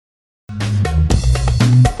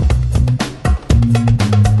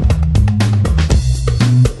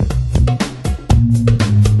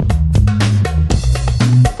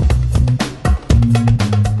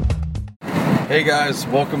guys,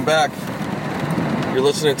 welcome back. You're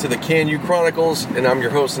listening to the KNU Chronicles, and I'm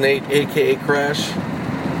your host Nate, aka Crash.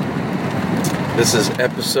 This is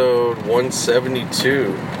episode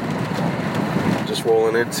 172. Just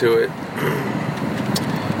rolling into it.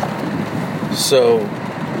 So,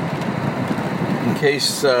 in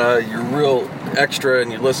case you're real extra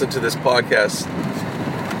and you listen to this podcast,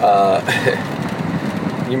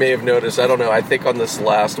 you may have noticed, I don't know, I think on this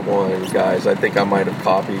last one, guys, I think I might have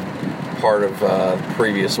copied part of the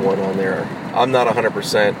previous one on there. I'm not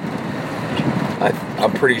 100%.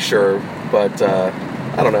 I'm pretty sure, but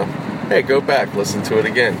I don't know. Hey, go back, listen to it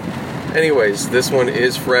again. Anyways, this one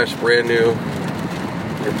is fresh, brand new.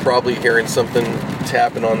 You're probably hearing something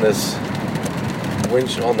tapping on this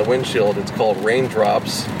on the windshield. It's called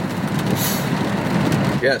raindrops.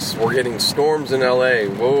 Yes, we're getting storms in LA.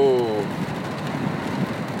 Whoa.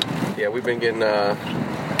 Yeah, we've been getting a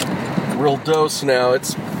real dose now.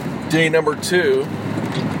 It's day number 2.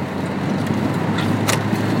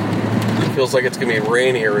 It feels like it's going to be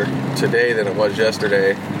rainier today than it was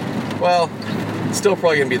yesterday. Well, it's still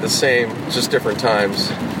probably going to be the same, just different times.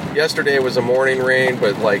 Yesterday was a morning rain,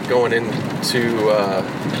 but like going into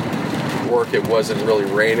work, it wasn't really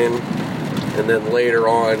raining. And then later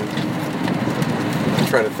on, I'm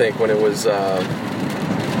trying to think when it was...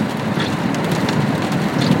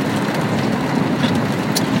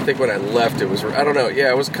 I think when I left it was, I don't know, yeah,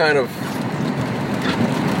 it was kind of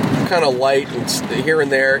light and here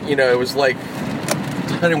and there, you know, it was like,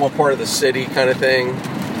 depending on what part of the city kind of thing.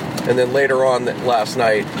 And then later on last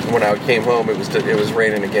night, when I came home, it was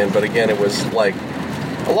raining again, but again, it was like,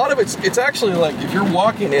 a lot of it's actually like, if you're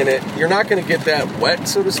walking in it, you're not going to get that wet,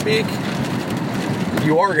 so to speak.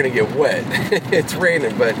 You are going to get wet. It's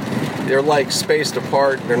raining, but they're like spaced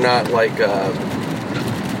apart. They're not like,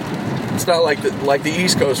 it's not like the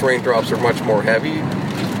East Coast raindrops are much more heavy,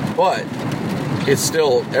 but it's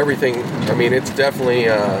still everything. I mean, it's definitely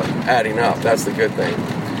adding up. That's the good thing.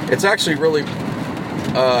 It's actually really,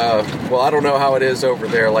 well, I don't know how it is over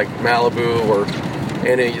there, like Malibu or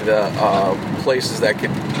any of the places that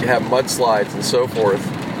could have mudslides and so forth.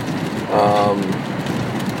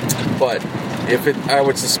 But I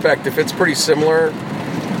would suspect if it's pretty similar,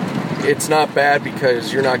 it's not bad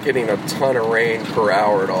because you're not getting a ton of rain per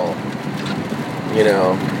hour at all. You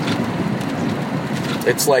know,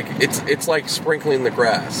 it's like sprinkling the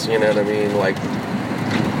grass, you know what I mean? Like,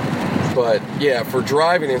 but yeah, for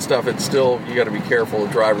driving and stuff, it's still, you got to be careful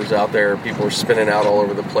of drivers out there. People are spinning out all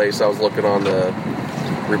over the place. I was looking on the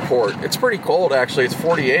report. It's pretty cold, actually. It's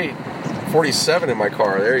 47 in my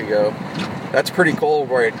car. There you go. That's pretty cold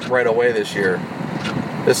right away this year.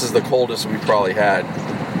 This is the coldest we probably had,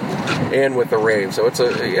 and with the rain. So it's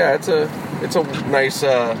a nice,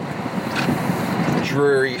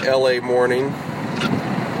 dreary LA morning.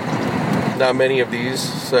 Not many of these,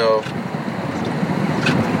 so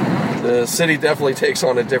the city definitely takes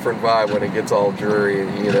on a different vibe when it gets all dreary,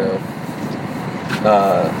 you know.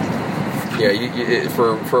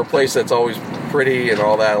 For a place that's always pretty and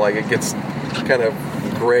all that, like, it gets kind of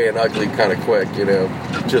gray and ugly kind of quick, you know,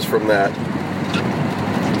 just from that.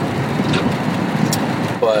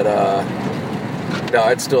 But no,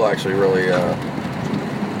 it's still actually really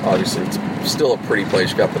obviously it's still a pretty place.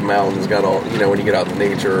 You got the mountains, got all, you know, when you get out in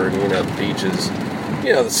nature, and, you know, the beaches,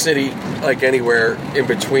 you know, the city, like anywhere in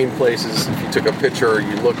between places, if you took a picture or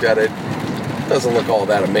you looked at it, doesn't look all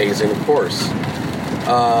that amazing, of course.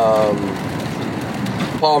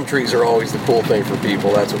 Palm trees are always the cool thing for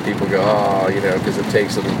people. That's what people go, oh, you know, because it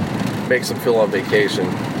makes them feel on vacation.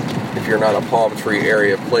 If you're not a palm tree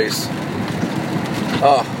area place.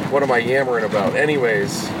 Oh, what am I yammering about?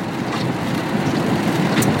 Anyways,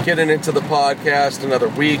 getting into the podcast, another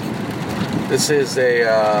week. This is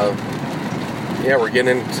we're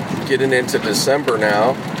getting into December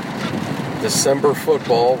now. December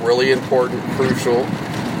football, really important, crucial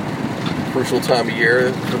time of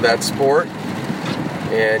year for that sport.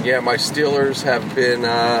 And yeah, my Steelers have been,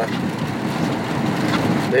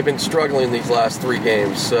 they've been struggling these last 3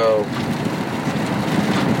 games. So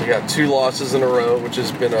they got 2 losses in a row, which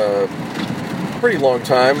has been a pretty long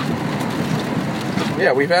time.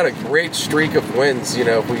 Yeah, we've had a great streak of wins, you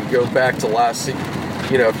know, if we go back to last,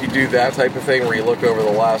 you know, if you do that type of thing where you look over the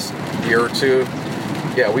last year or two,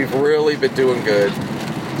 yeah, we've really been doing good.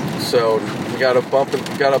 So we got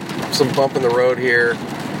some bump in the road here.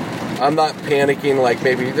 I'm not panicking like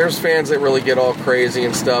maybe there's fans that really get all crazy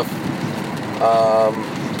and stuff.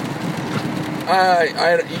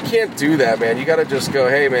 You can't do that, man. You got to just go,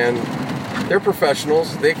 hey, man, they're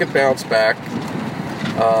professionals. They can bounce back.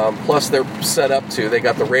 Plus, they're set up to. They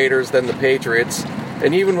got the Raiders, then the Patriots.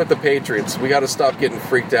 And even with the Patriots, we got to stop getting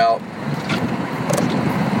freaked out.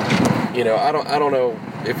 I don't know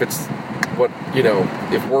if it's what,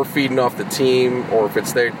 if we're feeding off the team or if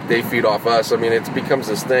it's they feed off us. I mean, it becomes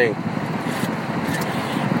this thing.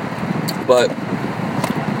 But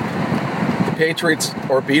the Patriots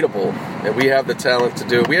are beatable, and we have the talent to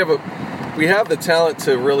do it. We have the talent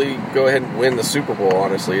to really go ahead and win the Super Bowl,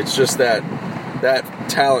 honestly. It's just that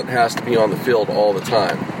talent has to be on the field all the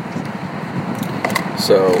time.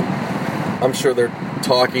 So I'm sure they're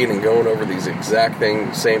talking and going over these exact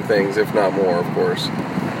same things, if not more, of course.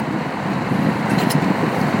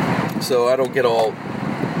 So I don't get all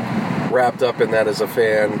wrapped up in that as a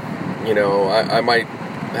fan. I might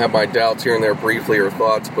have my doubts here and there briefly or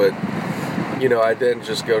thoughts, but I then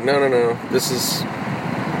just go, no. This is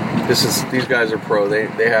these guys are pro. They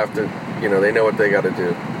have to, they know what they got to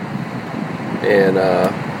do. And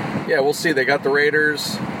we'll see. They got the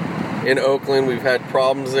Raiders in Oakland. We've had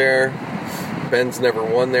problems there. Ben's never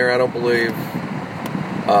won there, I don't believe.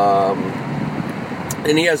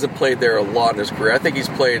 And he hasn't played there a lot in his career. I think he's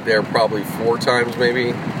played there probably 4 times,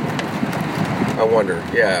 maybe. I wonder.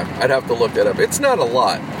 Yeah, I'd have to look that up. It's not a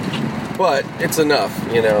lot, but it's enough,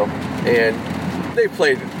 And they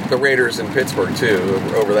played the Raiders in Pittsburgh too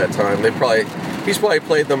over that time. He's probably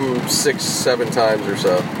played them 6-7 times or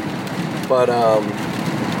so. But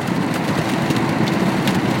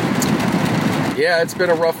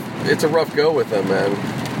it's a rough go with them, man.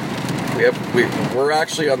 We're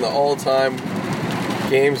actually on the all-time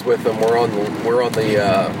games with them. We're on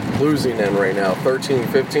the losing end right now,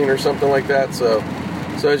 13-15 or something like that. So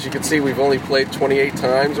as you can see, we've only played 28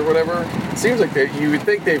 times or whatever. It seems like you would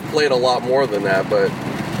think they've played a lot more than that, but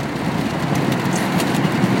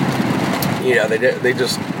yeah,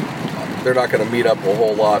 they're not going to meet up a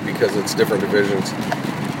whole lot because it's different divisions.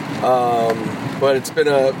 But it's been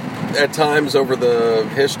at times over the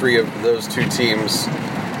history of those two teams,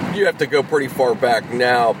 you have to go pretty far back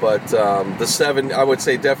now, but I would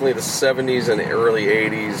say definitely the 70s and early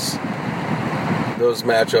 80s, those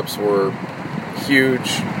matchups were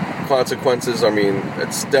huge consequences. I mean,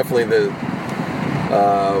 it's definitely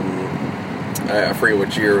I forget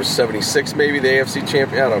which year, it was 76 maybe, the AFC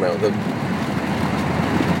champion, I don't know,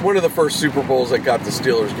 one of the first Super Bowls that got the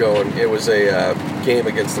Steelers going. It was a game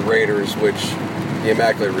against the Raiders, which the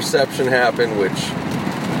Immaculate Reception happened, which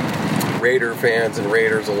Raider fans and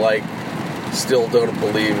Raiders alike still don't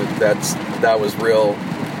believe that was real.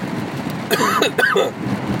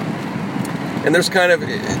 And there's kind of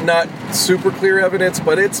not super clear evidence,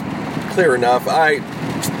 but it's clear enough.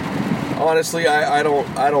 Honestly, I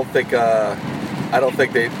don't think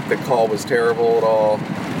the call was terrible at all.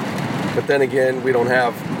 But then again, we don't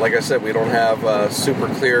have, like I said, super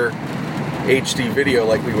clear HD video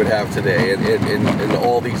like we would have today, and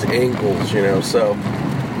all these angles, So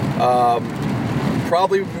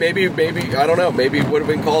probably, maybe I don't know. Maybe it would have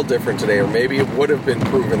been called different today, or maybe it would have been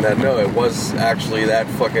proven that no, it was actually that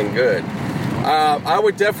fucking good. I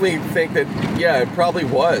would definitely think that, yeah, it probably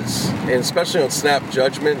was, and especially on snap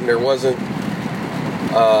judgment, and there wasn't,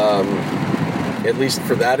 at least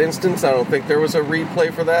for that instance, I don't think there was a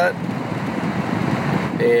replay for that,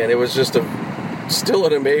 and it was just still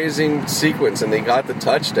an amazing sequence, and they got the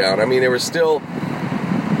touchdown. I mean, there was still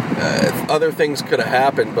other things could have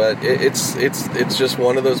happened, but it's just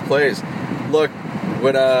one of those plays. Look,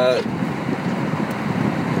 when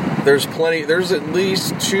there's at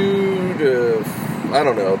least 2 to, I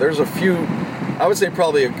don't know, there's a few, I would say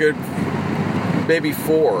probably a good, maybe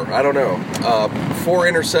 4, I don't know, 4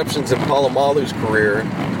 interceptions in Polamalu's career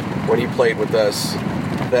when he played with us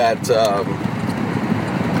that,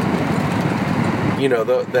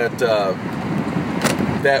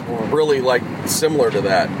 that were really like similar to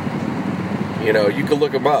that. You could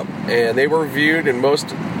look them up, and they were reviewed, and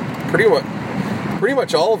pretty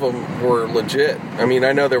much all of them were legit. I mean,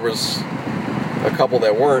 I know there was a couple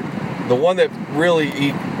that weren't. The one that really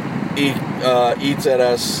eats at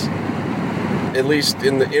us, at least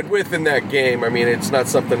within that game. I mean, it's not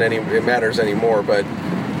something it matters anymore. But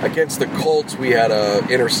against the Colts, we had a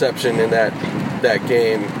interception in that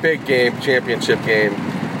game, big game, championship game,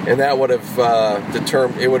 and that would have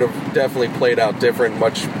determined. It would have definitely played out different.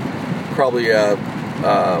 Much probably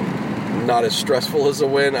not as stressful as a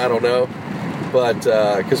win. I don't know. But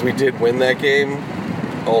because we did win that game,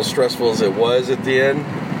 all stressful as it was at the end.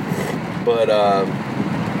 But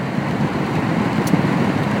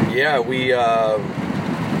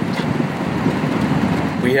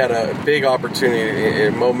we had a big opportunity,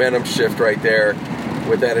 a momentum shift right there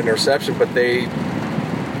with that interception. But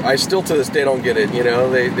I still to this day don't get it.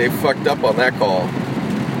 They fucked up on that call,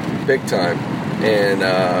 big time. And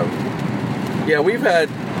we've had.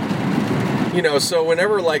 So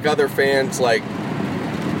whenever like other fans like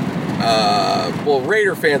well,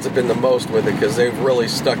 Raider fans have been the most with it because they've really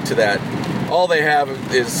stuck to that. All they have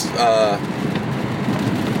is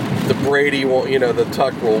the Brady, the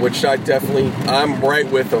Tuck rule, which I'm right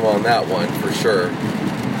with them on that one for sure.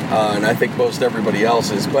 And I think most everybody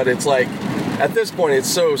else is. But it's like, at this point, it's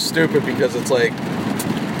so stupid because it's like,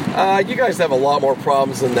 you guys have a lot more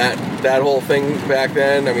problems than that whole thing back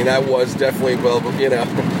then. I mean, that was definitely, but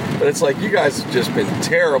it's like, you guys have just been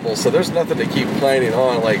terrible, so there's nothing to keep pining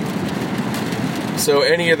on. Like, so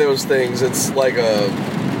any of those things, it's like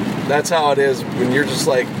that's how it is when you're just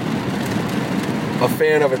like a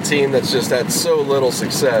fan of a team that's just had so little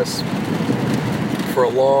success for a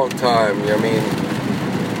long time. I mean,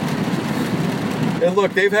 and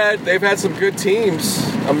look, they've had some good teams.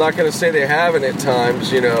 I'm not going to say they haven't at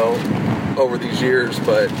times, over these years,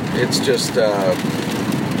 but it's just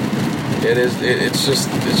it's just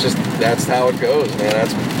that's how it goes, man.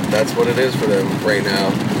 That's what it is for them right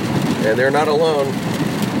now, and they're not alone.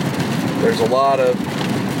 There's a lot of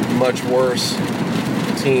much worse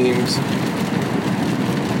teams,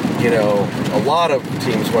 a lot of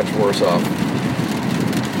teams much worse off.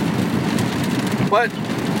 But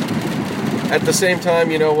at the same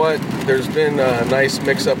time, you know what? There's been a nice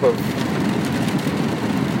mix-up of,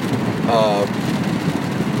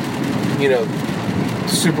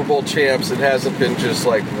 Super Bowl champs. It hasn't been just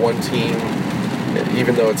like one team,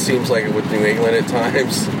 even though it seems like it with New England at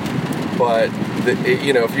times. But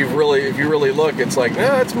if you really look, it's like,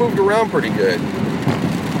 it's moved around pretty good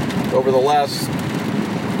over the last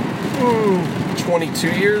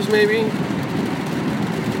 22 years, maybe.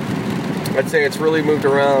 I'd say it's really moved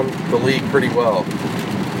around the league pretty well,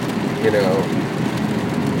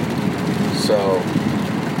 so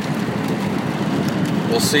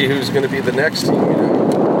we'll see who's going to be the next team,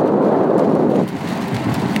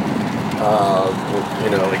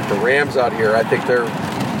 like the Rams out here. I think they're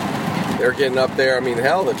getting up there. I mean,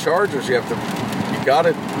 hell, the Chargers, you got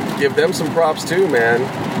to give them some props too, man.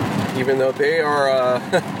 Even though they are,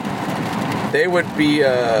 they would be,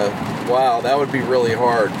 wow, that would be really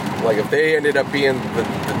hard. Like if they ended up being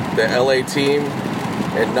the LA team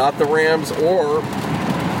and not the Rams, or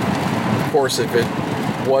of course if it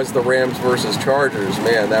was the Rams versus Chargers,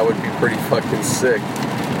 man, that would be pretty fucking sick.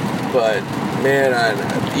 But man,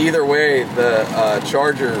 either way, the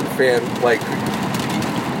Charger fan, like,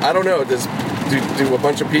 I don't know, do a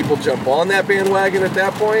bunch of people jump on that bandwagon at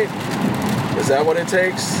that point? Is that what it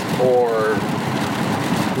takes? Or,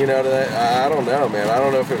 I don't know, man. I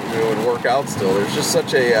don't know if it would work out still. There's just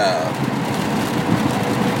such a,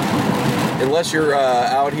 unless you're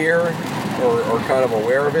out here or kind of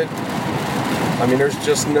aware of it, I mean, there's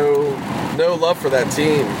just no love for that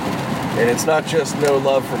team. And it's not just no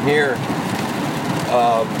love from here.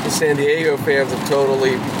 The San Diego fans have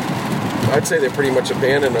totally, I'd say they pretty much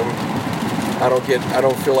abandoned them. I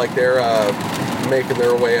don't feel like they're making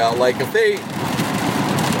their way out. Like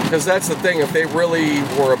because that's the thing, if they really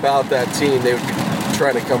were about that team, they would be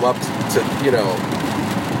trying to come up to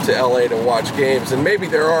LA to watch games. And maybe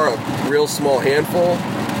there are a real small handful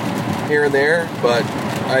here and there, but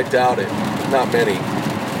I doubt it. Not many.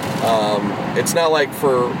 It's not like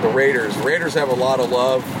for the Raiders. Raiders have a lot of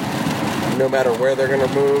love no matter where they're going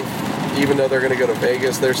to move. Even though they're going to go to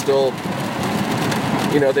Vegas, they're still,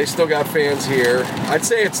 they still got fans here. I'd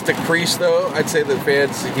say it's decreased, though. I'd say the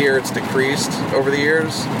fans here, it's decreased over the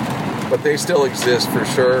years. But they still exist for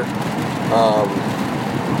sure.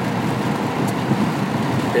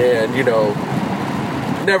 And,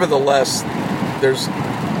 nevertheless, there's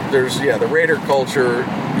the Raider culture.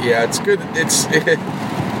 Yeah, it's good.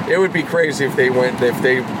 It would be crazy if they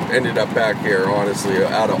ended up back here, honestly,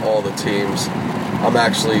 out of all the teams.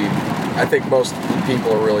 I think most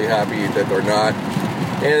people are really happy that they're not.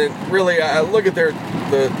 And really, I look at their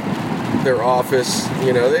office,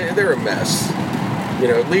 they're a mess.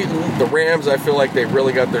 The Rams, I feel like they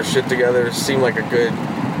really got their shit together. Seem like a good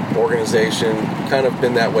organization. Kind of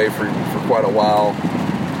been that way for quite a while.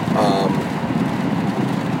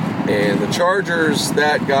 And the Chargers,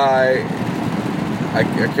 that guy, I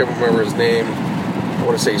can't remember his name. I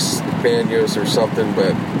want to say Spanos or something,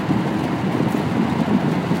 but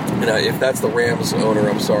if that's the Rams owner,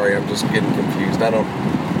 I'm sorry, I'm just getting confused. I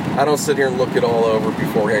don't sit here and look it all over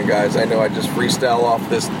beforehand, guys. I know I just freestyle off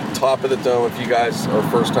this top of the dome. If you guys are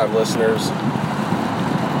first-time listeners,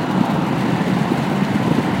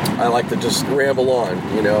 I like to just ramble on.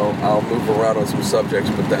 I'll move around on some subjects,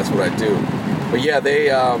 but that's what I do. But yeah,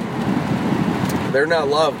 they're not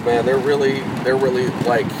loved, man. They're really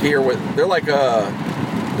like here with. They're like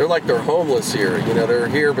they're homeless here. They're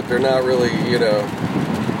here, but they're not really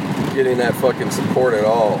getting that fucking support at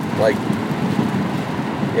all. Like,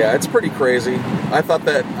 Yeah, it's pretty crazy.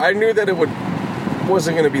 I knew that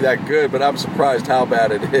wasn't going to be that good, but I'm surprised how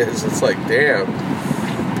bad it is. It's like, damn.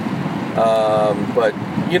 But,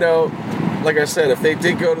 you know, like I said, if they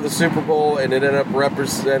did go to the Super Bowl and it ended up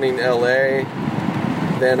representing LA,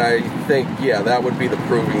 then I think, yeah, that would be the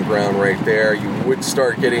proving ground right there. You would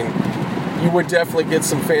definitely get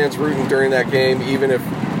some fans rooting during that game, even if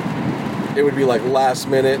it would be like last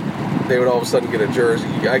minute, they would all of a sudden get a jersey.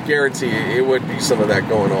 I guarantee it would be some of that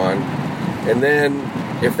going on. And then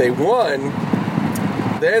if they won,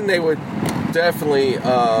 then they would definitely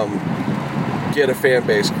get a fan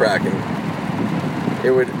base cracking.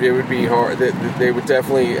 It would be hard. They would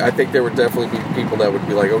definitely. I think there would definitely be people that would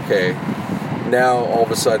be like, okay, now all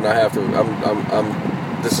of a sudden I have to.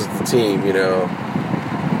 I'm. This is the team, you know.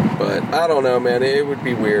 But I don't know, man. It would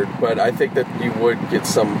be weird. But I think that you would get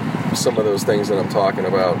some of those things that I'm talking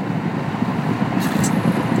about.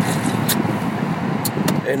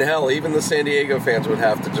 And hell, even the San Diego fans would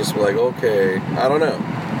have to just be like, okay, I don't know.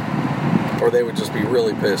 Or they would just be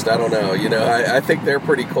really pissed. I don't know. You know, I think they're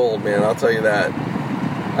pretty cold, man. I'll tell you that.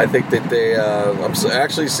 I think that they,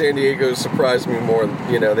 actually San Diego surprised me more.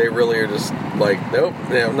 You know, they really are just like, nope,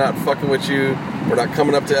 I'm not fucking with you. We're not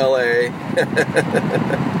coming up to LA.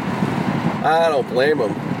 I don't blame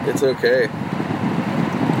them. It's okay.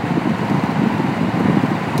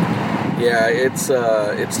 Yeah, it's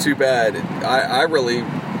too bad.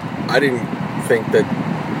 I didn't think that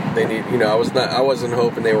they need, you know, I wasn't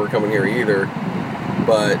hoping they were coming here either,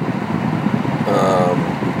 but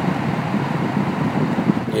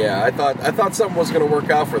yeah, I thought something was going to work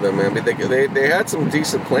out for them, man. But they had some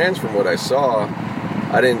decent plans from what I saw.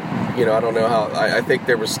 I don't know how. I think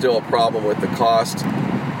there was still a problem with the cost,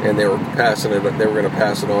 and they were going to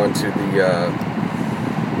pass it on to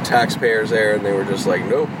the taxpayers there, and they were just like,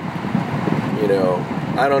 nope. You know,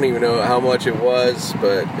 I don't even know how much it was,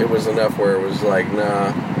 but it was enough where it was like,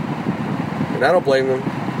 nah. And I don't blame them.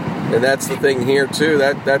 And that's the thing here too.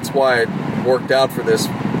 That's why it worked out for this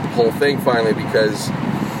whole thing finally, because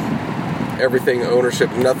everything,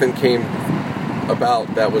 ownership, nothing came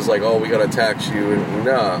about that was like, oh, we gotta tax you, and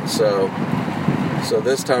nah. So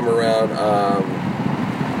this time around,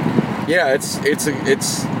 yeah,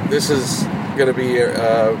 this is gonna be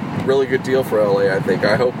a really good deal for LA. I think.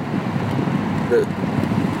 I hope that,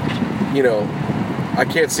 you know, I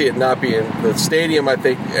can't see it not being the stadium. I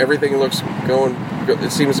think everything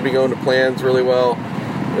it seems to be going to plans really well.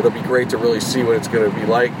 It'll be great to really see what it's going to be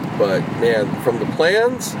like, but man, from the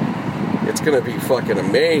plans, it's going to be fucking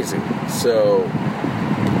amazing. So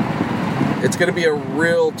it's going to be a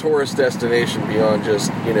real tourist destination beyond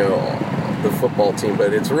just, you know, the football team,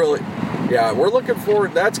 but it's really, yeah, we're looking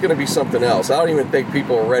forward. That's going to be something else. I don't even think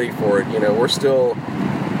people are ready for it. You know,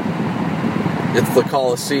 it's the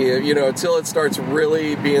Coliseum, you know, until it starts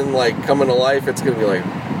really being like coming to life, it's going to be like,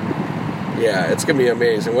 yeah, it's going to be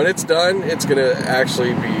amazing. When it's done, it's going to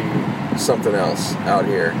actually be something else out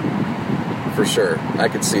here. For sure. I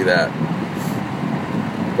could see that.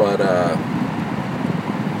 But,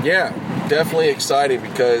 yeah, definitely exciting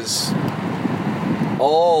because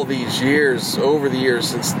all these years, over the years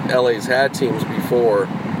since LA's had teams before,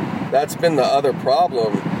 that's been the other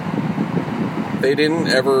problem. They didn't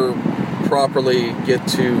ever properly get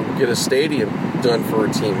a stadium done for a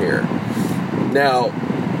team here. Now,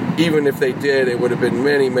 even if they did, it would have been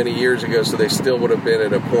many, many years ago, so they still would have been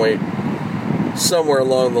at a point somewhere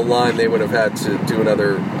along the line they would have had to do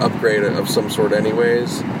another upgrade of some sort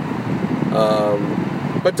anyways.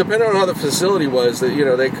 But depending on how the facility was, that, you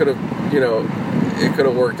know, they could have, you know, it could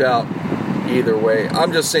have worked out either way.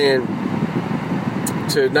 I'm just saying,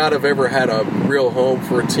 to not have ever had a real home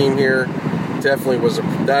for a team here definitely was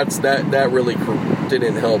that really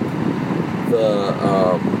didn't help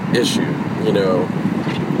the issue, you know.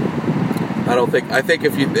 I think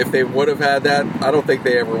if they would have had that, I don't think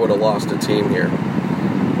they ever would have lost a team here.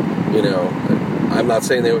 You know, I'm not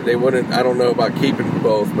saying they wouldn't. I don't know about keeping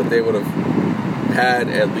both, but they would have had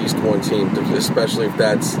at least one team, especially if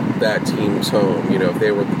that's that team's home. You know, if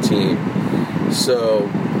they were the team. So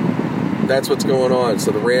that's what's going on.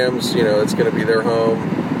 So the Rams, you know, it's going to be their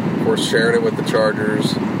home. Of course, sharing it with the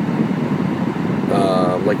Chargers,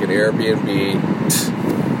 like an Airbnb.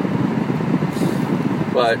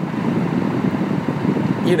 But,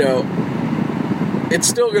 you know, it's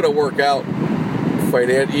still going to work out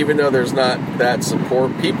even though there's not that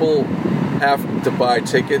support. People have to buy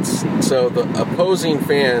tickets, so the opposing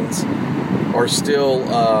fans are still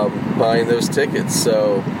buying those tickets.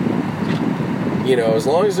 So, you know, as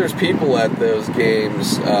long as there's people at those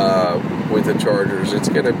games with the Chargers, it's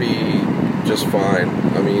going to be just fine.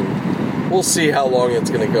 I mean, we'll see how long it's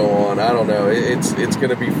going to go on. I don't know. It's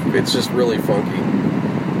just really funky.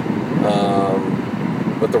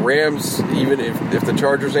 But the Rams, even if the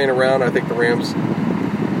Chargers ain't around, I think the Rams,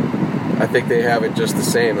 I think they have it just the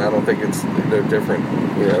same. I don't think it's no different.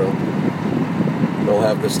 You know, they'll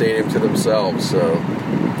have the stadium to themselves. So,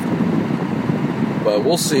 but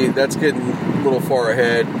we'll see. That's getting a little far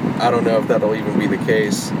ahead. I don't know if that'll even be the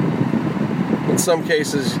case. In some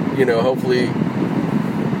cases, you know, hopefully,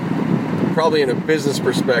 probably in a business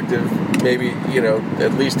perspective, maybe, you know,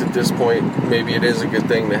 at least at this point, maybe it is a good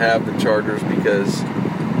thing to have the Chargers because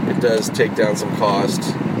it does take down some cost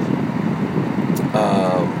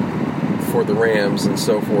for the Rams and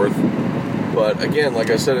so forth. But again, like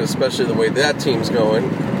I said, especially the way that team's going,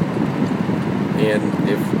 and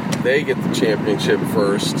if they get the championship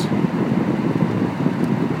first,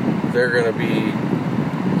 they're going to be,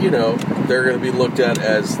 you know, they're going to be looked at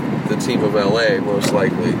as the team of LA, most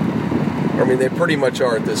likely. I mean, they pretty much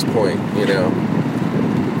are at this point, you know.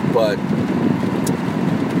 But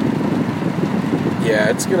yeah,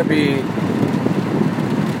 it's gonna be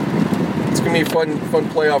a fun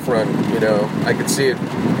playoff run, you know. I can see it.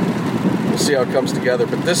 We'll see how it comes together.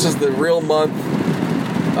 But this is the real month.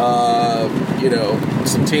 You know,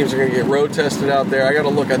 some teams are gonna get road tested out there. I gotta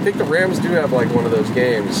look. I think the Rams do have like one of those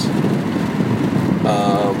games.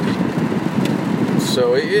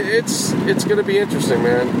 So it's gonna be interesting,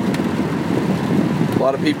 man. A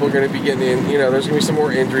lot of people are going to be getting in. You know, there's going to be some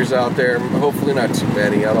more injuries out there. Hopefully not too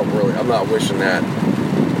many. I'm not wishing that,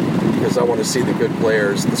 because I want to see the good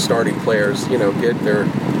players, the starting players, you know, get their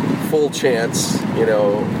full chance. You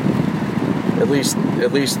know, at least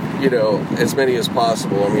you know, as many as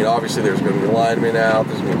possible. I mean, obviously there's going to be linemen out.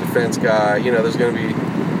 There's going to be a defense guy. You know, there's going to be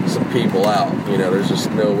some people out. You know, there's just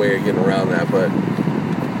no way of getting around that. But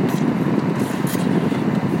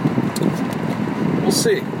we'll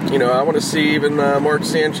see. You know, I want to see even Mark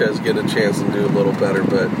Sanchez get a chance and do a little better,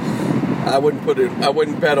 but I wouldn't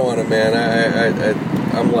bet on him, man.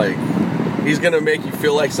 I'm like, he's gonna make you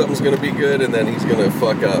feel like something's gonna be good, and then he's gonna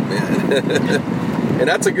fuck up, man. And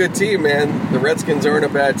that's a good team, man. The Redskins aren't a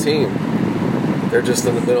bad team. They're just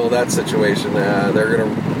in the middle of that situation. They're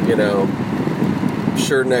gonna, you know,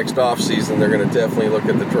 sure, next offseason they're gonna definitely look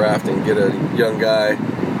at the draft and get a young guy,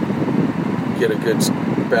 get a good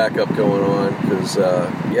backup going on, because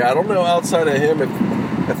yeah, I don't know outside of him if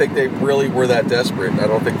I think they really were that desperate. I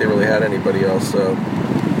don't think they really had anybody else, so,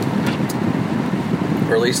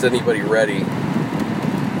 or at least anybody ready,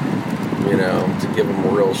 you know, to give them a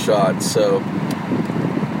real shot. So,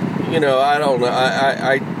 you know, I don't know.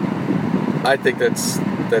 I think that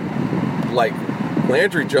like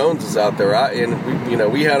Landry Jones is out there,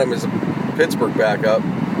 we had him as a Pittsburgh backup.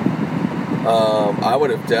 I would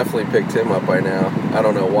have definitely picked him up by now. I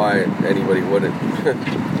don't know why anybody wouldn't,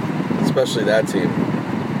 especially that team.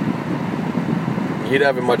 I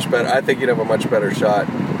think he'd have a much better shot.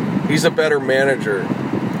 He's a better manager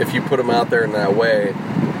if you put him out there in that way.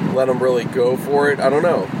 Let him really go for it. I don't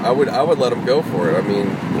know. I would let him go for it. I mean,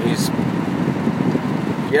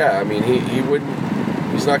 he wouldn't,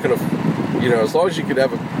 he's not going to, you know, as long as you could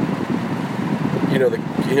have him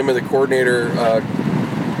and the coordinator,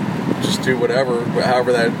 just do whatever,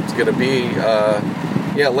 however that's going to be.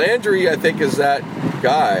 Yeah, Landry, I think, is that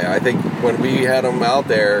guy. I think when we had him out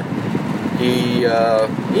there, he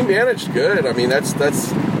managed good. I mean, that's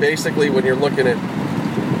basically when you're looking at,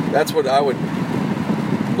 that's what I would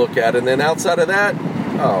look at. And then outside of that,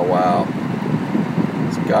 oh wow,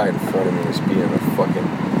 this guy in front of me was being a fucking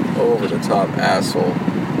over-the-top asshole.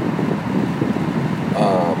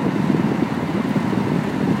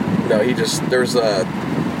 No, there's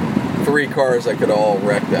 3 cars that could all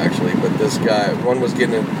wrecked actually, but this guy, one was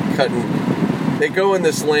cutting. They go in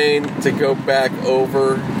this lane to go back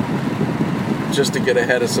over just to get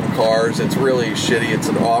ahead of some cars. It's really shitty. It's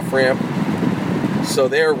an off-ramp. So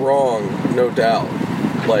they're wrong, no doubt.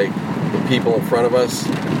 Like the people in front of us.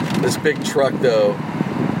 This big truck, though,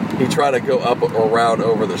 he tried to go up around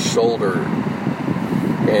over the shoulder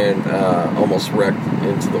and almost wrecked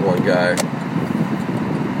into the one guy.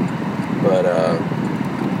 But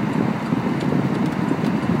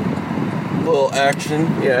little action,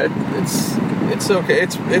 yeah, it's okay.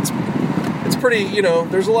 It's pretty, you know.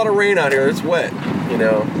 There's a lot of rain out here. It's wet, you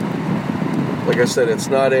know. Like I said, it's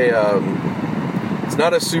not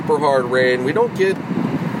a super hard rain. We don't get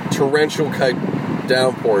torrential type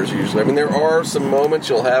downpours usually. I mean, there are some moments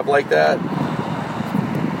you'll have like that,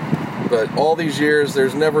 but all these years,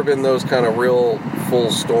 there's never been those kind of real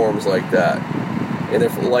full storms like that. And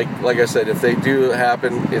if, like I said, if they do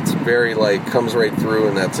happen, it's very, like, comes right through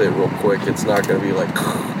and that's it real quick. It's not going to be like,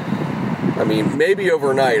 I mean, maybe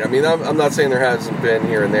overnight. I mean, I'm not saying there hasn't been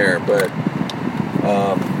here and there, but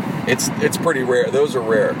it's pretty rare. Those are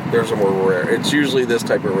rare. Those are more rare. It's usually this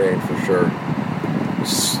type of rain for sure.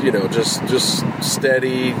 Just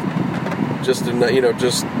steady, just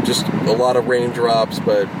a lot of raindrops,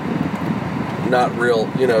 but not real.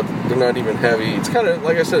 They're not even heavy. It's kind of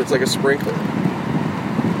like I said. It's like a sprinkler.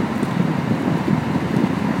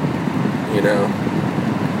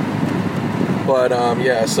 But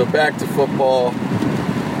so back to football.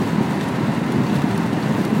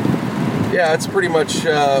 Yeah, it's pretty much,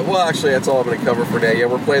 actually, that's all I'm going to cover for today. Yeah,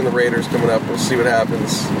 we're playing the Raiders coming up. We'll see what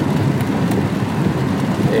happens.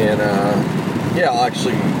 And,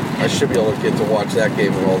 I should be able to get to watch that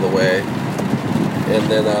game all the way. And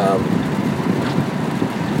then,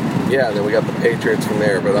 then we got the Patriots from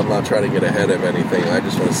there, but I'm not trying to get ahead of anything. I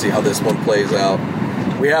just want to see how this one plays out.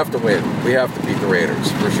 We have to win. We have to beat the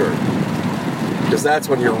Raiders, for sure. Because that's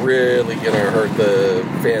when you're really going to hurt the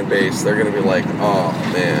fan base. They're going to be like, oh,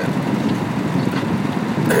 man.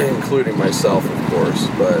 Including myself, of course.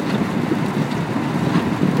 But,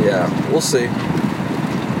 yeah, we'll see.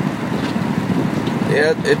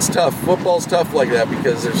 Yeah, it's tough. Football's tough like that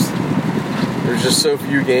because there's just so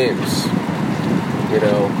few games.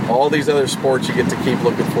 All these other sports you get to keep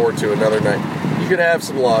looking forward to another night. You could have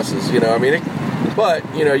some losses, but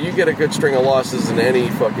you get a good string of losses in any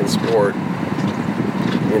fucking sport.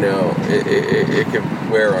 It can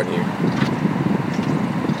wear on you.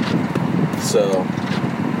 So,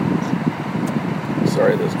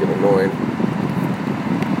 sorry, that's getting annoying.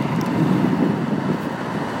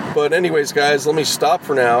 But anyways, guys, let me stop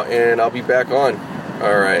for now, and I'll be back on.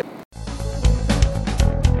 All right.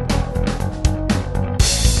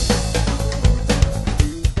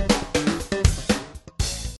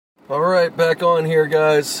 All right, back on here,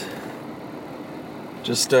 guys.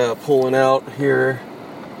 Just pulling out here.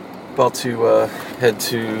 About to head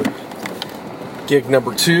to gig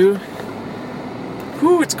number 2.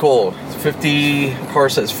 Whew, it's cold. It's 50, car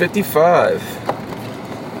says 55.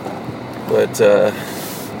 But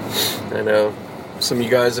I know some of you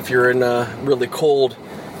guys, if you're in really cold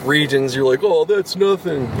regions, you're like, oh, that's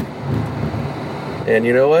nothing. And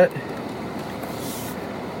you know what?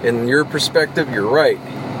 In your perspective, you're right.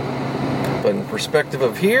 But in perspective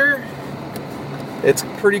of here, it's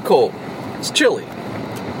pretty cold. It's chilly.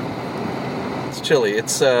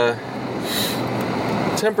 It's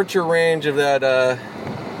temperature range of that,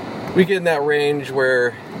 we get in that range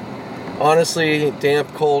where, honestly,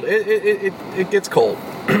 damp, cold, it gets cold.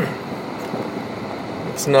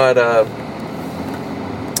 It's not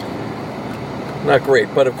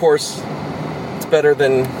great, but of course, it's better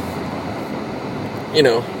than,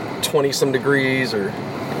 20 some degrees or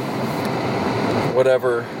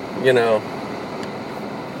whatever,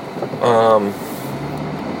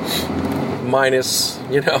 minus,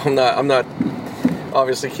 I'm not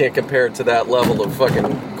obviously can't compare it to that level of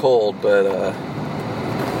fucking cold, but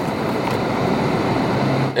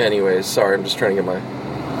anyways, sorry, I'm just trying to get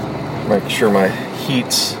make sure my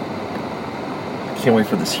heat's, can't wait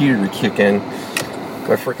for this heater to kick in.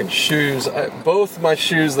 My freaking shoes, both my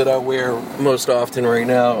shoes that I wear most often right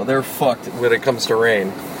now, they're fucked when it comes to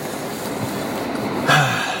rain.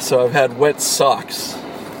 So I've had wet socks,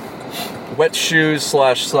 wet shoes /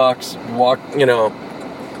 socks,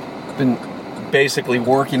 been basically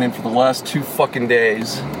working in for the last 2 fucking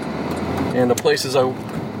days. And the places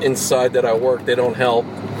inside that I work, they don't help.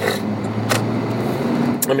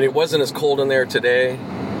 I mean, it wasn't as cold in there today,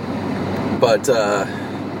 but,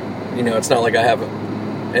 it's not like I have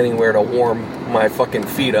anywhere to warm my fucking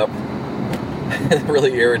feet up. It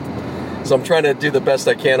really irritates. So I'm trying to do the best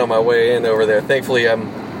I can on my way in over there. Thankfully, I'm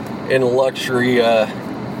in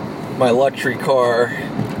my luxury car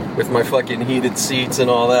with my fucking heated seats and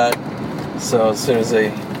all that. So as soon as they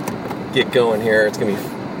get going here, it's gonna be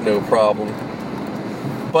no problem.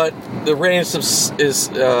 But the rain is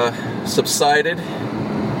subsided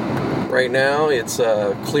right now. It's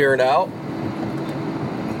cleared out,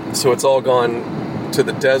 so it's all gone to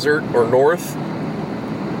the desert or north.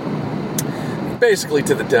 Basically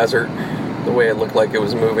to the desert, the way it looked like it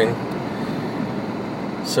was moving.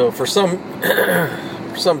 So for some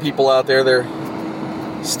people out there, they're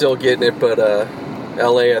still getting it, but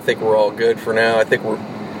LA, I think we're all good for now. I think we're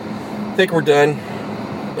done.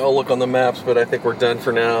 I'll look on the maps, but I think we're done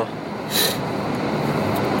for now.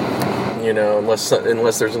 Unless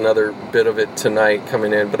there's another bit of it tonight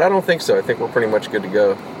coming in, but I don't think so. I think we're pretty much good to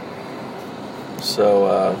go. So,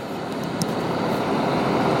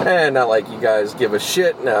 not like you guys give a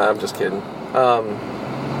shit. Nah, I'm just kidding.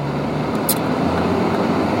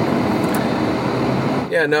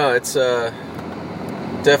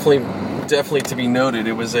 definitely to be noted.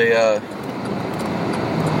 It was a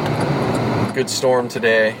good storm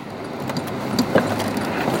today.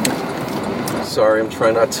 Sorry, I'm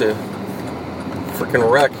trying not to freaking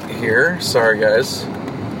wreck here. Sorry, guys.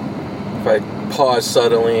 If I pause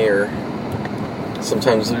suddenly, or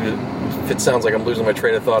sometimes if it sounds like I'm losing my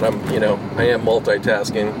train of thought, I am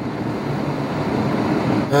multitasking.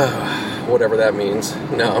 Whatever that means.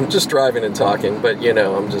 No, I'm just driving and talking, but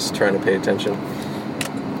I'm just trying to pay attention.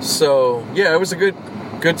 So, yeah, it was a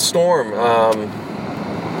good storm.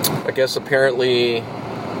 I guess apparently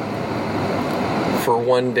for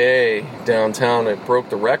one day downtown, it broke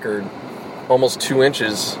the record, almost 2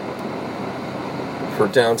 inches for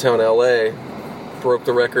downtown LA. Broke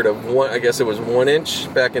the record of 1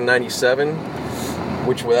 inch back in 97,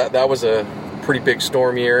 which that was a pretty big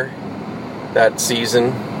storm year that season.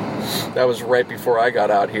 That was right before I got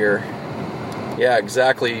out here. Yeah,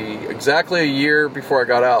 exactly a year before I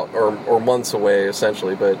got out, or months away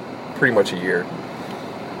essentially, but pretty much a year.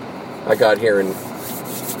 I got here in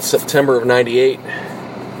September of 98.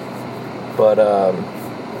 But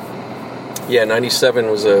 97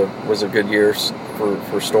 was a good year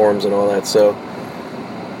for storms and all that. So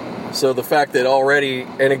the fact that already,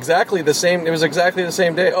 and it was exactly the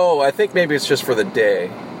same day. Oh, I think maybe it's just for the day.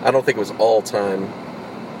 I don't think it was all time.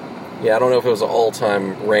 Yeah, I don't know if it was an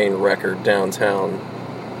all-time rain record downtown.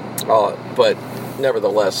 But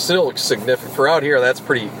nevertheless, still significant for out here. That's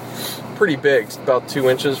pretty big. It's about 2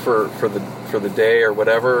 inches for the day or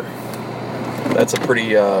whatever. That's a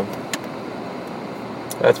pretty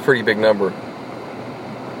big number.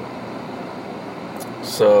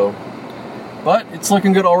 So, but it's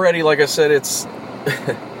looking good already. Like I said, it's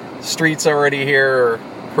streets already here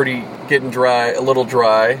are getting dry, a little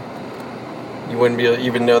dry. You wouldn't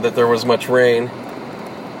even know that there was much rain.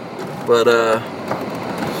 But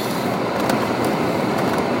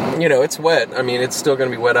it's wet. I mean, it's still going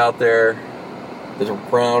to be wet out there. There's a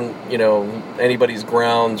ground, anybody's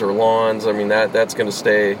grounds or lawns. I mean, that's going to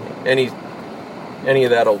stay. Any of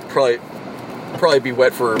that'll probably be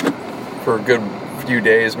wet for a good few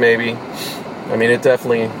days, maybe. I mean, it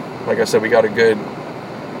definitely, like I said, we got a good,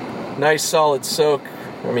 nice solid soak.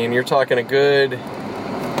 I mean, you're talking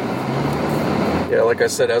like I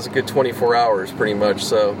said, that was a good 24 hours pretty much,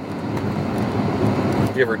 so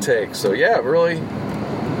give or take. So yeah, really,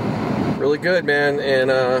 really good, man. And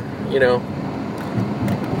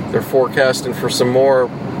they're forecasting for some more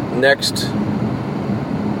next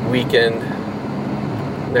weekend,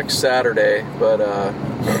 next Saturday, but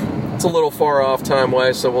it's a little far off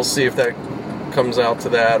time-wise, so we'll see if that comes out to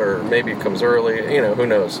that, or maybe it comes early, who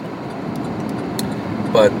knows.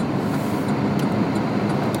 But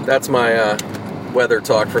that's my weather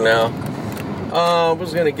talk for now. I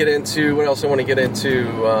was going to get into, what else I want to get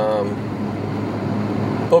into,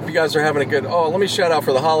 hope you guys are having a good, let me shout out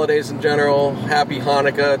for the holidays in general. Happy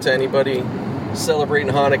Hanukkah to anybody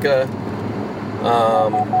celebrating Hanukkah.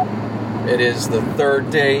 It is the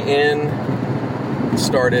third day in. It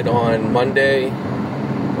started on Monday,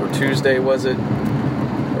 or Tuesday was it?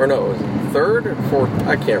 Or no, was it third or fourth?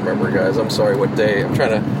 I can't remember, guys. I'm sorry what day. I'm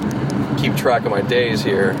trying to keep track of my days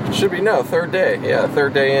here. It should be, third day. Yeah,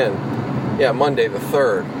 third day in. Yeah, Monday the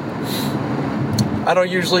 3rd. I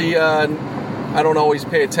don't always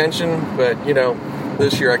pay attention, but,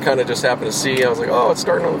 this year I kind of just happened to see. I was like, it's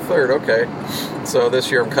starting on the 3rd. Okay. So this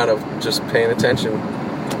year I'm kind of just paying attention.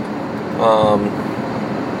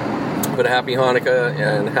 But happy Hanukkah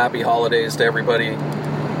and happy holidays to everybody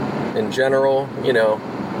in general.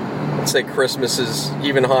 I'd say Christmas is,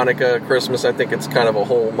 even Hanukkah, Christmas, I think it's kind of a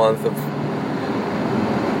whole month of,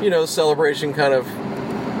 the celebration kind of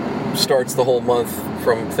starts the whole month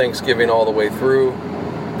from Thanksgiving all the way through.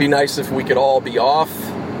 Be nice if we could all be off,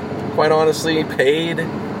 quite honestly, paid,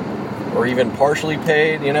 or even partially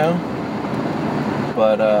paid,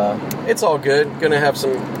 But it's all good. Gonna have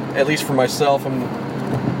some, at least for myself, I'm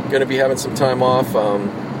gonna be having some time off.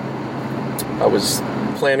 I was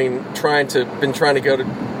been trying to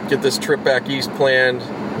get this trip back east planned,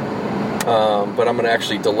 but I'm going to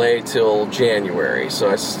actually delay till January. So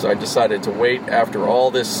I decided to wait after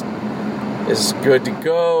all this is good to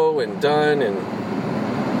go and done,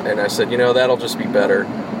 and I said, that'll just be better.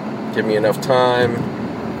 Give me enough time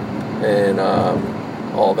and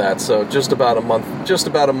all that. So just about a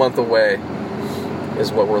month away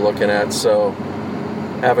is what we're looking at. So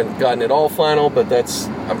haven't gotten it all final, but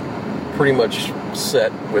I'm pretty much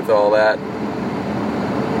set with all that.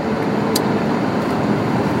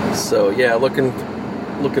 So yeah, looking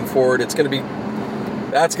forward. That's gonna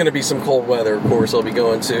be some cold weather, of course, I'll be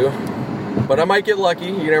going to. But I might get lucky,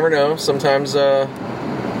 you never know. Sometimes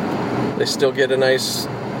they still get a nice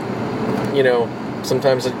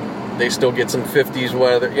sometimes they still get some 50s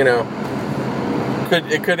weather,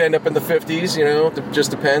 It could end up in the 50s, it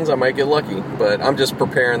just depends. I might get lucky, but I'm just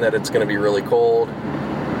preparing that it's going to be really cold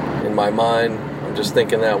in my mind. I'm just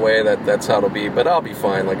thinking that way, that's how it'll be, but I'll be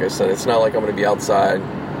fine. Like I said, it's not like I'm going to be outside.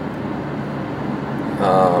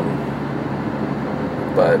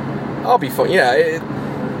 But I'll be fine. Yeah,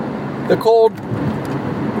 the cold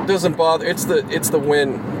doesn't bother. It's the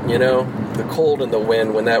wind, the cold and the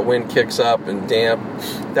wind. When that wind kicks up and damp,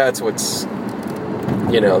 that's what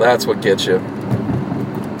gets you.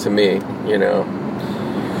 To me,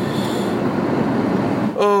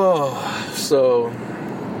 Oh, so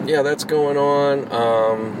yeah, that's going on.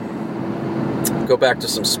 Go back to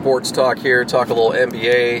some sports talk here. Talk a little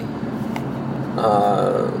NBA.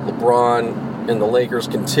 LeBron and the Lakers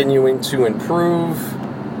continuing to improve.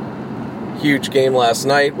 Huge game last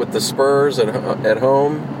night with the Spurs at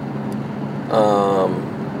home.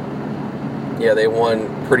 Yeah, they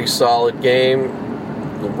won. Pretty solid game.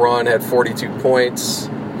 LeBron had 42 points.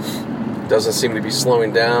 Doesn't seem to be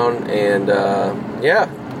slowing down, and yeah,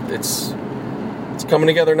 it's coming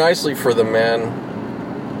together nicely for them, man.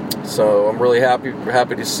 So I'm really happy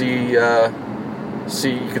to see.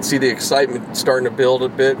 You can see the excitement starting to build a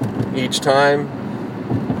bit each time.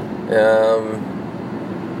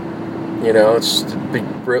 It's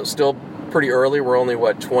still pretty early. We're only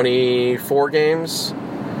 24 games,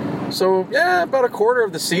 so yeah, about a quarter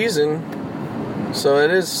of the season. So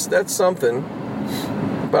that's something.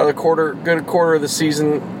 About a good quarter of the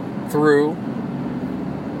season through.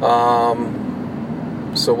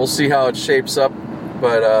 So we'll see how it shapes up,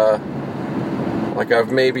 but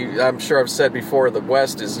I'm sure I've said before, the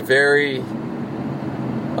West is very,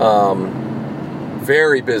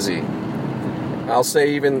 very busy. I'll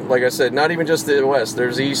say, even, like I said, not even just the West,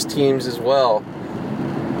 there's East teams as well.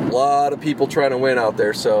 A lot of people trying to win out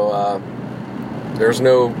there, so there's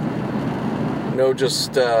no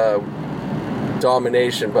just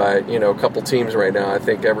domination by a couple teams right now. I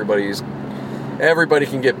think everybody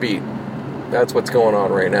can get beat. That's what's going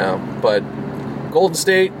on right now. But Golden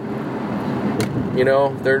State,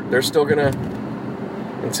 they're still gonna,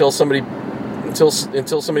 until somebody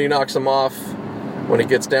knocks them off. When it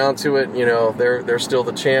gets down to it, they're still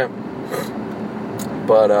the champ.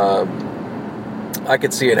 But I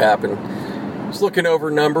could see it happen. Just looking over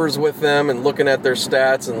numbers with them and looking at their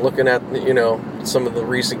stats and looking at some of the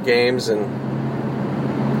recent games, and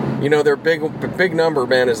their big number,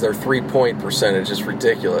 man, is their 3-point percentage. It's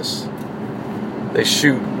ridiculous. They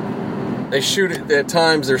shoot at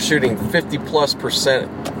times. They're shooting 50+%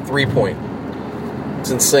 3-point.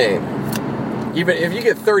 It's insane. Even if you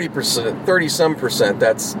get 30%, 30-some percent,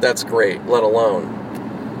 that's great. Let alone,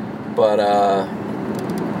 but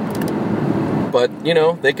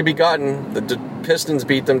they could be gotten. The Pistons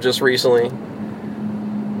beat them just recently.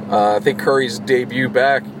 I think Curry's debut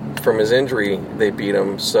back from his injury, they beat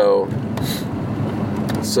him. So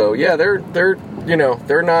yeah, they're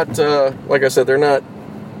not, like I said, they're not.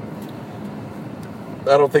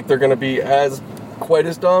 I don't think they're going to be quite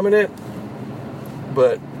as dominant,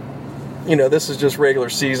 but this is just regular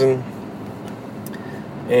season,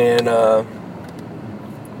 and I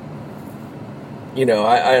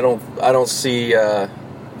don't see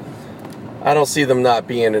them not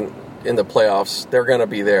being in the playoffs. They're going to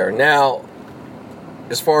be there. Now,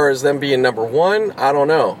 as far as them being number one, I don't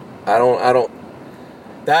know. I'm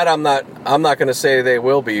not going to say they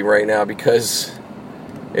will be right now, because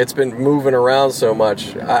it's been moving around so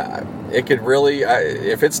much. It could really,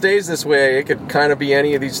 if it stays this way, it could kind of be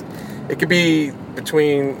any of these. It could be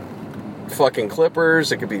between fucking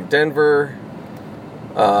Clippers. It could be Denver.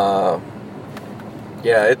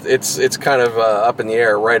 Yeah, it's kind of up in the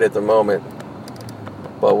air right at the moment.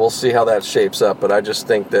 But we'll see how that shapes up. But I just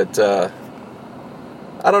think that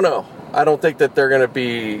I don't know. I don't think that they're going to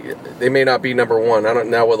be. They may not be number one. I don't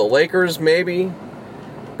know. With the Lakers, maybe.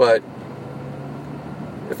 But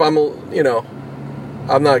if I'm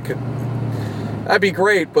not. That'd be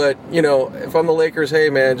great, but if I'm the Lakers, hey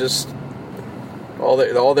man, just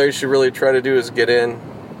all they should really try to do is get in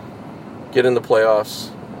the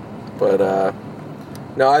playoffs. But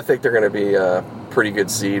no, I think they're going to be a pretty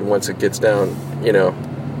good seed once it gets down,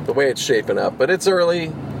 the way it's shaping up. But it's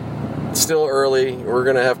early, it's still early. We're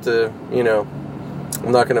going to have to,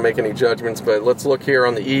 I'm not going to make any judgments. But let's look here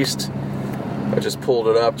on the East. I just pulled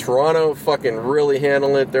it up. Toronto fucking really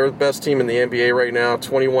handling it. They're the best team in the NBA right now,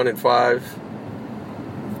 21-5.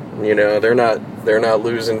 They're not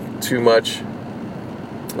losing too much.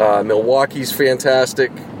 Milwaukee's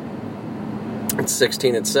fantastic. It's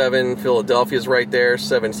 16-7. Philadelphia's right there,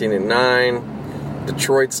 17-9.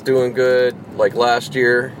 Detroit's doing good, like last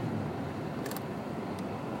year.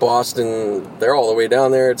 Boston, they're all the way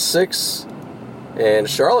down there at 6. And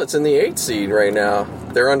Charlotte's in the 8th seed right now.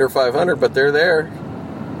 They're under 500, but they're there.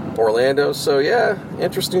 Orlando. So, yeah,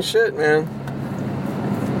 interesting shit, man.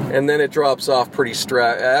 And then it drops off pretty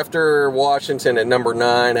after Washington at number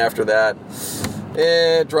 9. After that,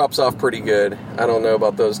 it drops off pretty good. I don't know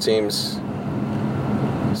about those teams.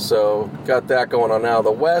 So, got that going on now.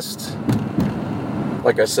 The West,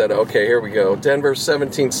 like I said, okay, here we go. Denver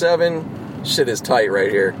 17-7. Shit is tight right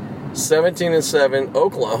here. 17-7.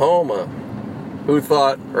 Oklahoma. Who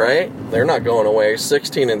thought, right? They're not going away.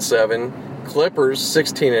 16-7. Clippers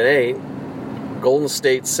 16-8. Golden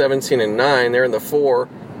State 17-9. They're in the 4.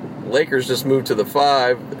 Lakers just moved to the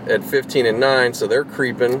 5 at 15-9, so they're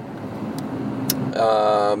creeping.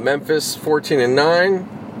 Memphis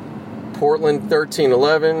 14-9. Portland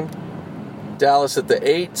 13-11. Dallas at the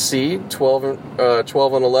 8 seed,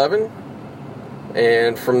 12-11.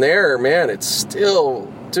 And from there, man, it's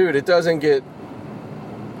still, dude, it doesn't get.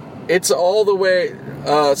 It's all the way.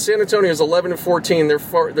 San Antonio is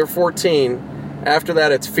 11-14. They're 14. After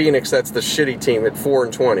that, it's Phoenix. That's the shitty team at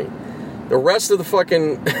 4-20. The rest of the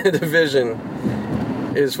fucking division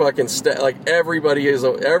is fucking like everybody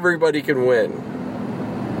can win.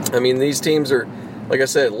 I mean, these teams are, like I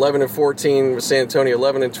said, 11-14 with San Antonio,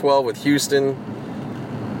 11-12 with Houston.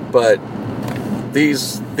 But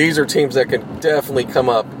these are teams that can definitely come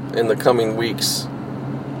up in the coming weeks.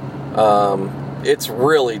 It's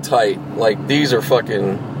really tight. Like, these are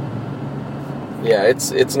fucking, yeah,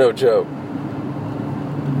 it's no joke.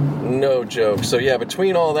 No joke. So yeah,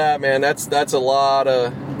 between all that, man, that's a lot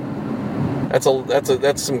of,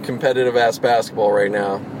 that's some competitive ass basketball right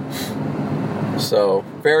now. So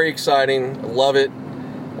very exciting. Love it.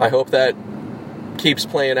 I hope that keeps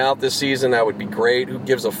playing out this season. That would be great. Who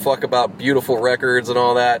gives a fuck about beautiful records and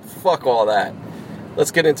all that? Fuck all that. Let's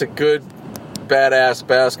get into good, badass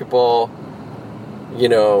basketball. You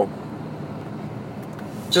know,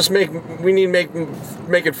 just we need to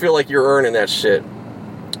make it feel like you're earning that shit.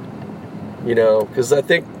 You know, because I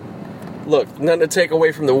think, look, nothing to take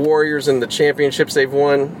away from the Warriors and the championships they've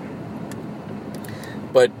won.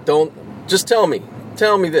 But just tell me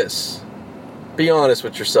this. Be honest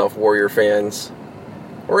with yourself, Warrior fans.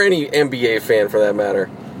 Or any NBA fan for that matter.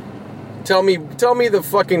 Tell me the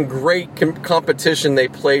fucking great competition they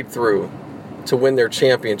played through to win their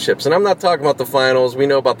championships. And I'm not talking about the finals. We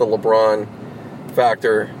know about the LeBron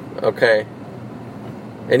factor, okay?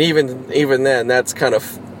 And even then, that's kind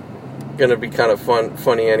of gonna be kind of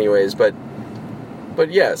funny anyways. But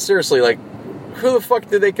yeah, seriously, like, who the fuck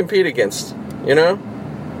did they compete against? You know?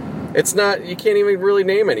 It's not, you can't even really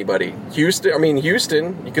name anybody.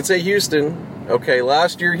 Houston, you could say Houston. Okay,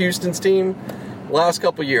 last year, Houston's team, last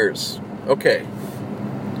couple years. Okay.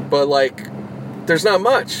 But, like, there's not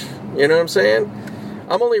much. You know what I'm saying?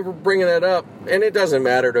 I'm only bringing that up, and it doesn't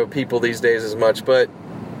matter to people these days as much, but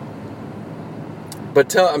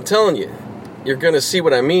I'm telling you, you're going to see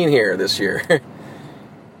what I mean here this year.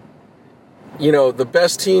 You know, the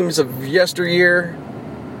best teams of yesteryear,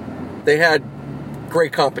 they had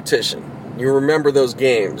great competition. You remember those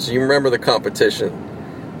games. You remember the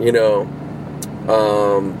competition. You know,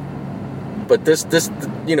 but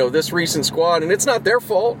this recent squad, and it's not their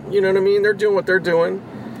fault. You know what I mean? They're doing what they're doing.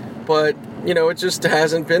 But, you know, it just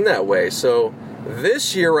hasn't been that way. So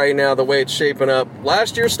this year right now, the way it's shaping up,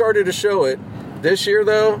 last year started to show it. This year,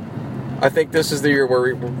 though, I think this is the year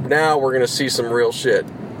where we're going to see some real shit.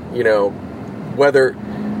 You know, whether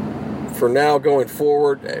for now going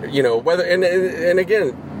forward, you know, whether, and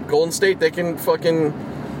again, Golden State, they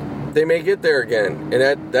may get there again.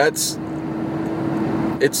 And that's,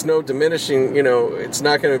 it's no diminishing, you know, it's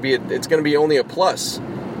not going to be, it's going to be only a plus.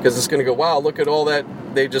 Because it's going to go, wow, look at all that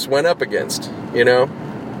they just went up against, you know,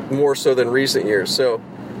 more so than recent years. So,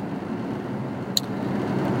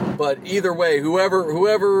 but either way, whoever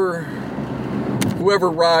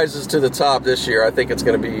rises to the top this year, I think it's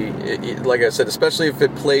going to be, like I said, especially if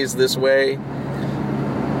it plays this way,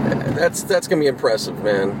 that's going to be impressive,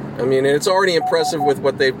 man. I mean, it's already impressive with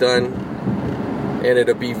what they've done, and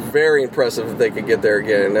it'll be very impressive if they could get there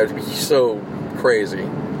again. That'd be so crazy.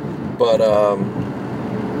 But,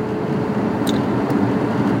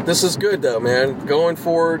 this is good though, man. Going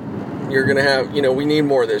forward, you're gonna have, you know, we need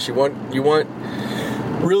more of this. You want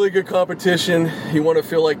really good competition. You want to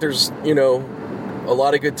feel like there's, you know, a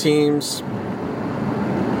lot of good teams.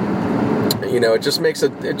 You know, it just makes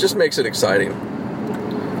it exciting.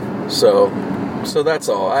 So that's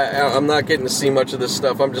all. I'm not getting to see much of this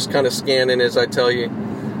stuff. I'm just kind of scanning as I tell you.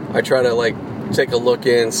 I try to like take a look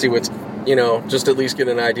in, see what's, you know, just at least get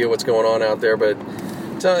an idea what's going on out there. But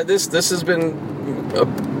this has been a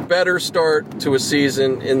better start to a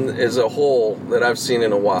season as a whole that I've seen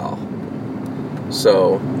in a while.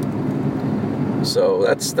 So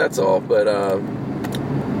that's all. But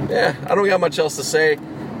yeah, I don't got much else to say.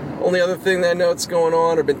 Only other thing that I know that's going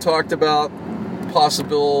on or been talked about,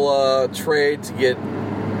 possible trade to get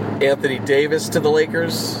Anthony Davis to the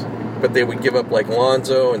Lakers, but they would give up like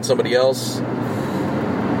Lonzo and somebody else.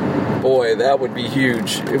 Boy, that would be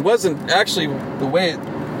huge. It wasn't actually the way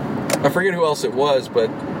I forget who else it was,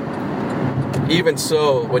 but even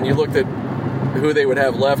so, when you looked at who they would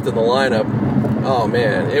have left in the lineup, oh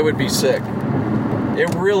man, it would be sick.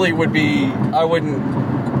 It really would be.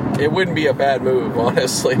 It wouldn't be a bad move,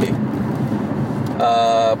 honestly.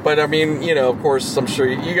 But I mean, of course, I'm sure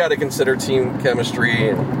you got to consider team chemistry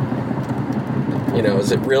and,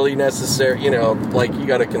 is it really necessary? Like you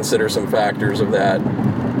got to consider some factors of that.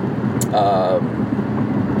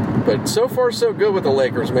 But so far, so good with the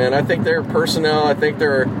Lakers, man. I think their personnel, I think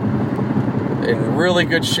they're in really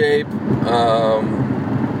good shape.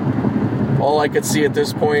 All I could see at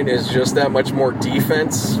this point is just that much more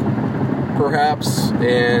defense, perhaps,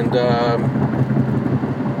 and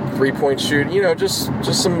 3-point shoot.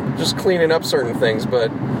 Just cleaning up certain things.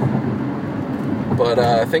 But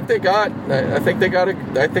I think they got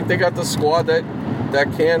the squad that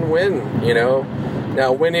can win.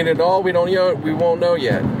 Now winning it all, we won't know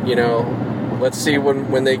yet. Let's see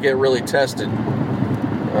when they get really tested.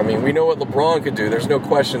 I mean, we know what LeBron could do. There's no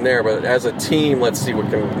question there. But as a team, let's see what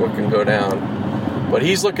can go down. But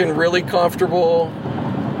he's looking really comfortable.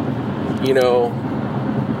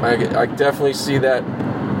 I definitely see that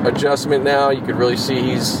adjustment now. You could really see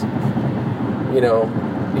he's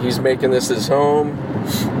making this his home,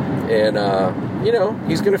 and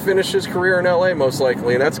he's going to finish his career in LA most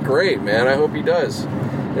likely, and that's great, man. I hope he does,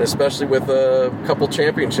 and especially with a couple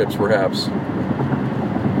championships, perhaps.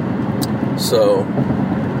 So,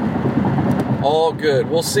 all good.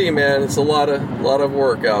 We'll see, man. It's a lot of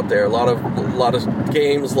work out there, a lot of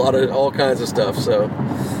games, a lot of all kinds of stuff. So,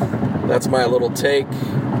 that's my little take.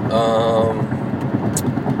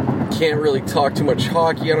 Can't really talk too much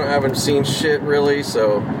hockey. I haven't seen shit really,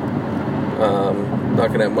 so not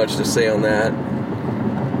gonna have much to say on that.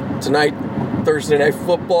 Tonight, Thursday Night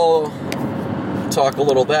Football. Talk a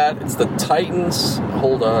little that. It's the Titans.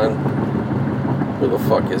 Hold on. Where the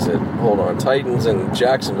fuck is it? Hold on. Titans in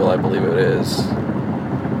Jacksonville, I believe it is.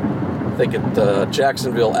 I think it's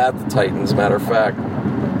Jacksonville at the Titans, matter of fact.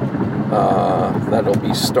 That'll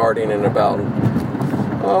be starting in about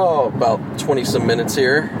 20-some minutes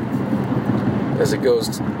here. As it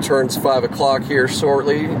turns 5 o'clock here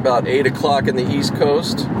shortly, about 8 o'clock in the East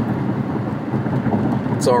Coast.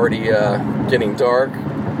 It's already getting dark.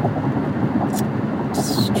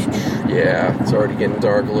 Yeah, it's already getting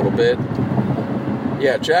dark a little bit.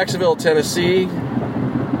 Yeah, Jacksonville, Tennessee,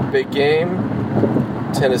 big game.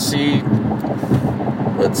 Tennessee,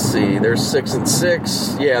 let's see, they're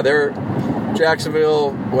 6-6. Yeah,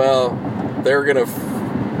 Jacksonville. Well, they're gonna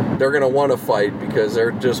want to fight because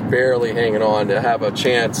they're just barely hanging on to have a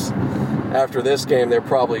chance. After this game, they're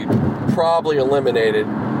probably eliminated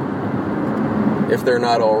if they're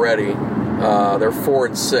not already. They're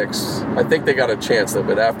 4-6. I think they got a chance though,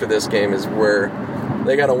 but after this game is where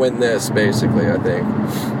they got to win this, basically, I think.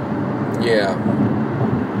 Yeah.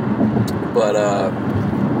 But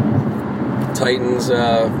Titans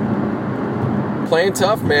playing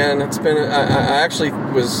tough, man. It's been. I actually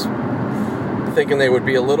was thinking they would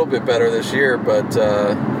be a little bit better this year, but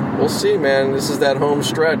we'll see, man. This is that home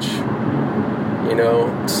stretch.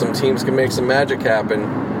 Some teams can make some magic happen,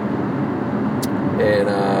 and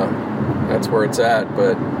that's where it's at.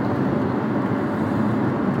 But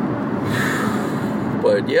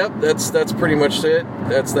yep, that's pretty much it.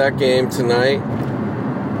 That's that game tonight.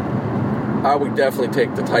 I would definitely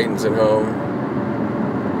take the Titans at home.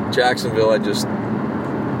 Jacksonville,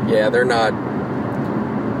 they're not.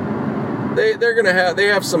 They're gonna have. They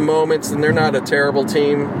have some moments, and they're not a terrible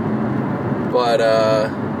team. But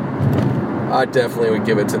I definitely would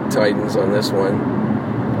give it to the Titans on this one.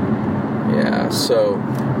 Yeah, so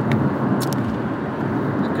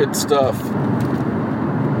good stuff.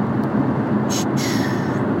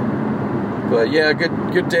 But yeah,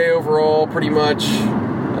 good day overall, pretty much.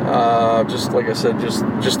 Just like I said,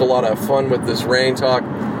 just a lot of fun with this rain talk.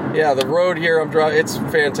 Yeah, the road here I'm driving, it's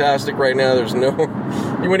fantastic right now. There's you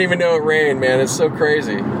wouldn't even know it rained, man. It's so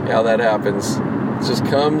crazy how that happens. It just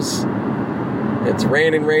comes, it's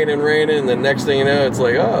raining, and the next thing you know, it's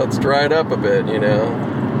like, oh, it's dried up a bit,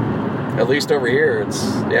 At least over here,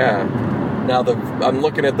 Now I'm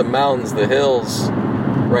looking at the mountains, the hills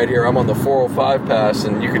right here. I'm on the 405 pass,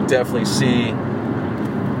 and you could definitely see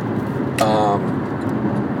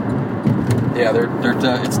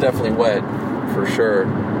Yeah, it's definitely wet for sure.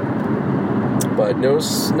 But no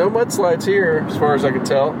mudslides here, as far as I can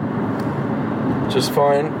tell. Just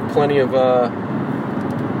fine. Plenty of,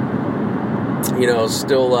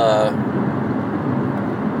 still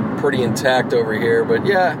pretty intact over here. But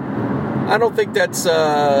yeah, I don't think that's.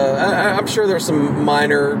 I'm sure there's some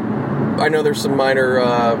minor. I know there's some minor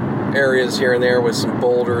areas here and there with some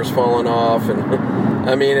boulders falling off, and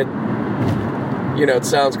I mean it. It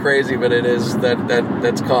sounds crazy, but it is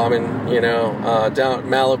that's common. Down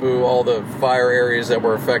Malibu, all the fire areas that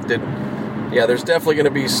were affected. Yeah, there's definitely going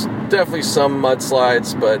to be some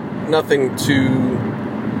mudslides, but nothing too.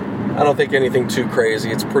 I don't think anything too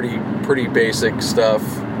crazy. It's pretty basic stuff,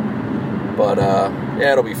 but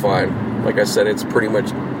yeah, it'll be fine. Like I said, it's pretty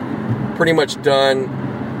much done,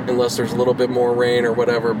 unless there's a little bit more rain or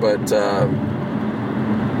whatever. But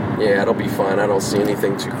yeah, it'll be fine. I don't see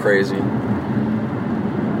anything too crazy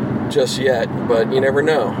just yet, but you never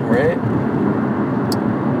know, right?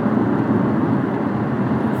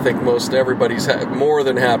 I think most everybody's more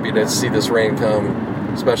than happy to see this rain come,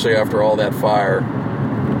 especially after all that fire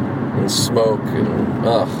and smoke and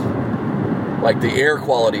like the air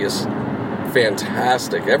quality is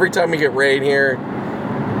fantastic. Every time we get rain here,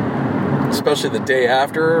 especially the day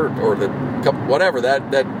after or the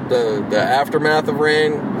aftermath of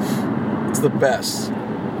rain, it's the best.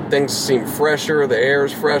 Things seem fresher, the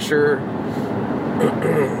air's fresher.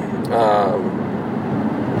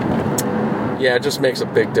 Yeah, it just makes a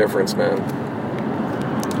big difference, man.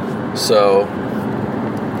 So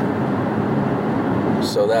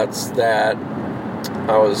that's that.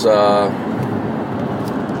 I was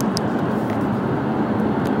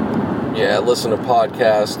listen to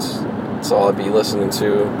podcasts. That's all I'd be listening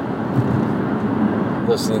to.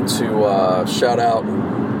 Shout out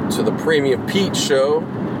to the Premium Pete show.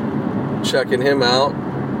 Checking him out,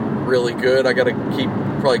 really good. I gotta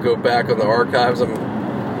probably go back on the archives.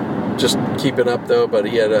 I'm just keeping up though, but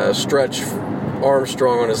he had Stretch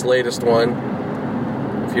Armstrong on his latest one.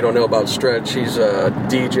 If you don't know about Stretch, he's a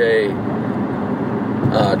DJ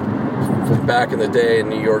from back in the day in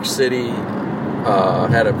New York City.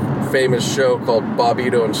 Had a famous show called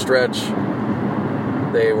Bobbito and Stretch.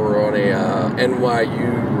 They were on a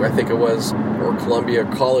NYU, I think it was, or Columbia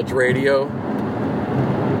College Radio.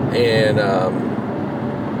 And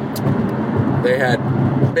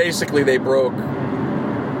they broke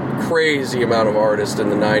crazy amount of artists in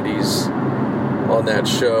the 90s on that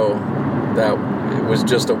show. That it was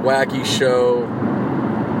just a wacky show,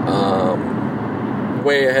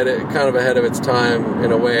 way ahead of its time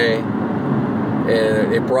in a way.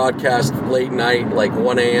 And it broadcast late night, like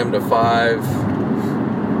 1 a.m. to 5,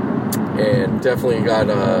 and definitely got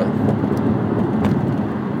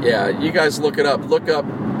yeah, you guys look it up. Look up.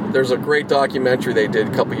 There's a great documentary they did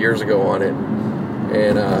a couple years ago on it,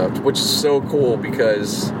 and which is so cool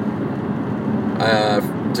because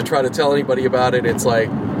to try to tell anybody about it, it's like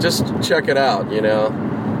just check it out.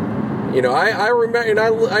 I remember, and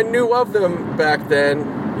I knew of them back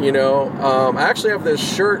then. I actually have this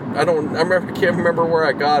shirt. I can't remember where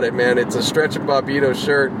I got it, man. It's a Stretch and Bobbito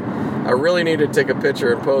shirt. I really need to take a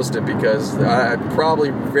picture and post it because probably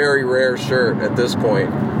very rare shirt at this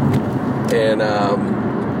point, and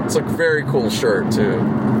it's a very cool shirt too.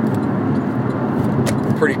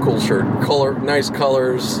 Pretty cool shirt. Nice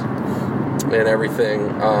colors and everything.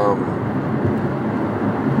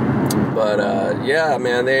 Yeah,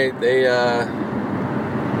 man, they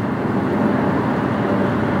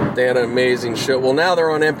had an amazing show. Well, now they're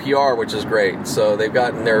on NPR, which is great. So they've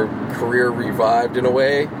gotten their career revived in a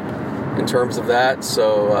way, in terms of that.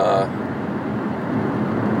 So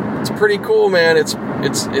it's pretty cool, man. It's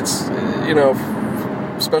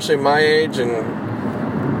especially my age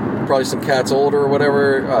and probably some cats older or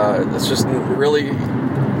whatever. It's just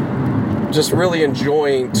really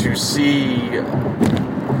enjoying to see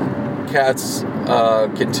cats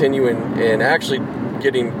continuing and actually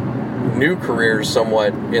getting new careers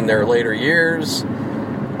somewhat in their later years.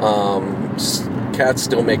 Cats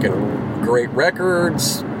still making great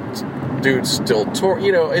records. Dudes still tour.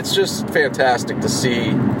 It's just fantastic to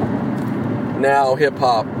see now hip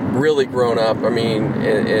hop really grown up. I mean,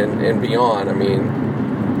 and beyond. I mean,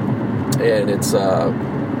 and it's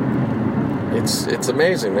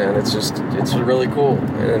amazing, man. It's really cool.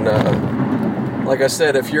 And like I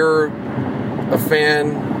said, if you're a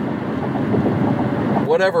fan,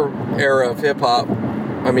 whatever era of hip hop,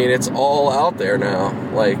 I mean, it's all out there now.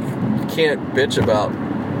 Like, you can't bitch about.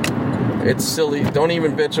 It's silly. Don't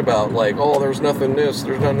even bitch about like, oh, there's nothing this,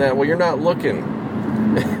 there's nothing that. Well, you're not looking.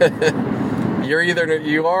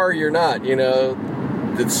 You are or you're not.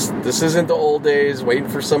 this isn't the old days, waiting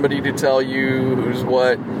for somebody to tell you who's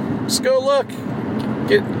what. Just go look.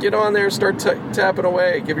 Get on there, start tapping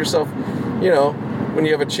away. Give yourself, when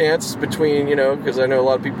you have a chance between, because I know a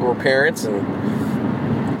lot of people were parents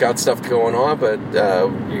and got stuff going on, but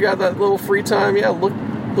you got that little free time,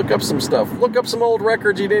 look up some stuff. Look up some old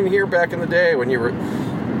records you didn't hear back in the day when you were,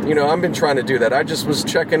 I've been trying to do that. I just was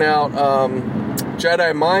checking out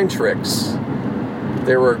Jedi Mind Tricks.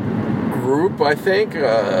 They were a group, I think.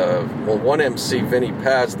 One MC, Vinny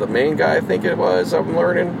Paz, the main guy, I think it was, I'm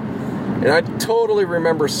learning. And I totally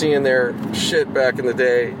remember seeing their shit back in the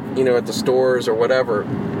day, at the stores or whatever.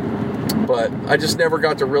 But I just never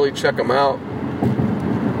got to really check them out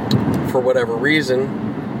for whatever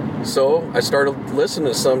reason. So I started listening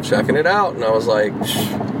to some, checking it out, and I was like,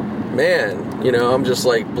 man, I'm just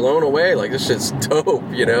like blown away. Like, this shit's dope,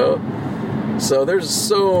 So there's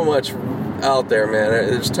so much out there, man.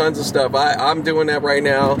 There's tons of stuff. I'm doing that right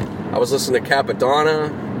now. I was listening to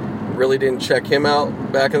Capadonna. Really didn't check him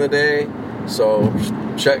out back in the day, so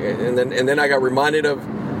check. And then I got reminded of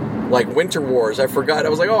like Winter Wars. I forgot. I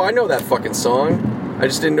was like, oh, I know that fucking song. I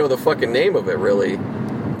just didn't know the fucking name of it really.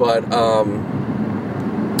 But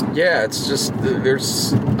yeah, it's just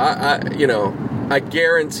there's I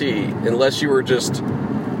guarantee, unless you were just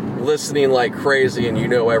listening like crazy and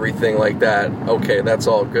everything like that, okay, that's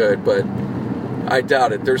all good. But I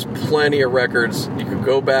doubt it. There's plenty of records. You could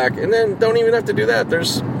go back, and then don't even have to do that.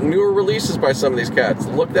 There's newer releases by some of these cats.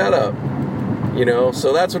 Look that up.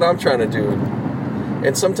 So that's what I'm trying to do.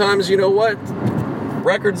 And sometimes,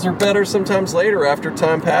 records are better sometimes later after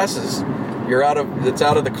time passes. It's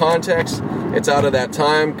out of the context. It's out of that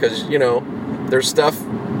time because, there's stuff.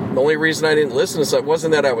 The only reason I didn't listen to stuff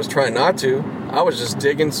wasn't that I was trying not to. I was just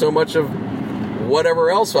digging so much of whatever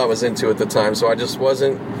else I was into at the time. So I just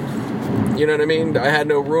wasn't, you know what I mean? I had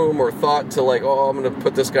no room or thought to like, oh, I'm going to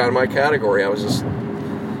put this guy in my category. It was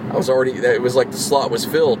like the slot was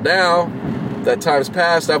filled. Now that time's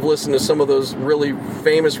passed, I've listened to some of those really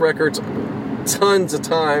famous records tons of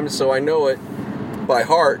times, so I know it by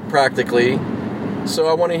heart practically. So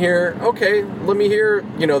I want to hear, okay, let me hear,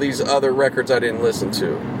 these other records I didn't listen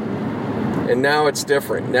to. And now it's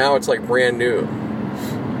different. Now it's like brand new.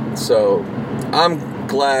 So I'm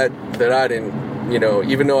glad that I didn't,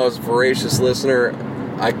 even though I was a voracious listener,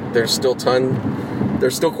 there's still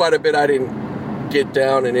quite a bit I didn't get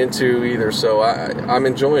down and into either. So I'm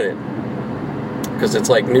enjoying it because it's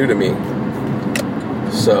like new to me.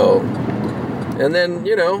 So, and then,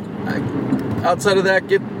 outside of that,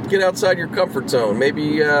 get outside your comfort zone.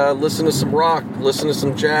 Maybe listen to some rock, listen to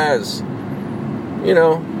some jazz.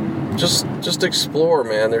 Just explore,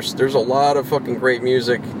 man. There's a lot of fucking great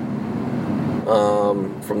music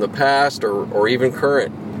from the past or even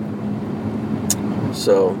current.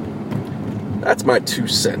 So that's my 2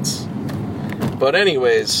 cents. But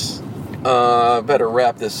anyways, better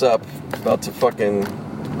wrap this up. About to fucking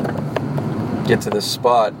get to this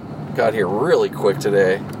spot. Got here really quick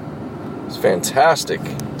today. It's fantastic.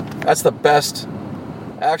 That's the best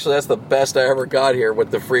I ever got here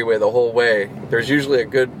with the freeway the whole way. There's usually a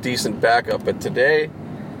good, decent backup, but today,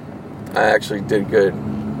 I actually did good.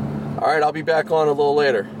 Alright, I'll be back on a little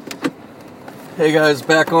later. Hey guys,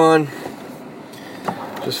 back on.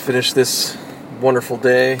 Just finished this wonderful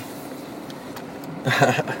day.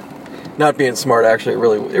 Not being smart, actually,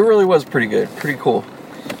 it really was pretty good, pretty cool.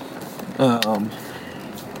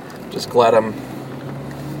 Just glad I'm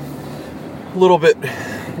a little bit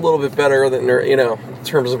better than, in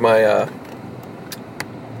terms of my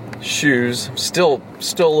shoes. Still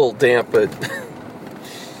a little damp, but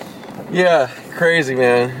yeah, crazy,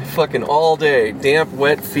 man. Fucking all day, damp,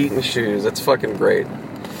 wet feet and shoes. That's fucking great.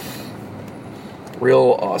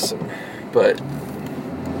 Real awesome, but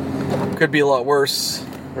could be a lot worse,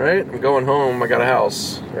 right? I'm going home. I got a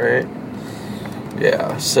house, right?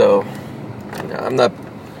 Yeah, so I'm not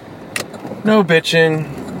no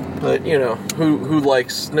bitching. But, who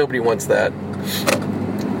likes, nobody wants that.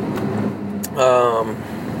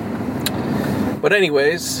 But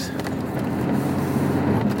anyways,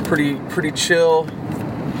 pretty chill.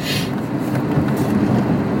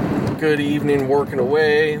 Good evening working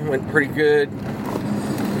away, went pretty good.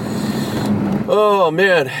 Oh,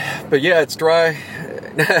 man. But yeah, it's dry.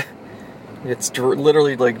 It's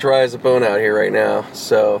literally like dry as a bone out here right now,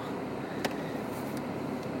 so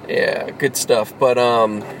yeah, good stuff. But,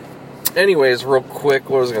 anyways, real quick,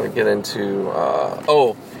 what was I going to get into?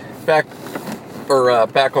 Back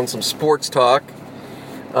on some sports talk.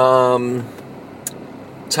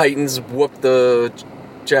 Titans whooped the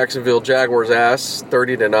Jacksonville Jaguars' ass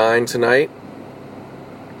 30-9 tonight.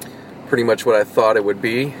 Pretty much what I thought it would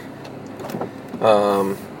be.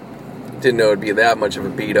 Didn't know it'd be that much of a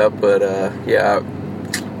beat up, but yeah,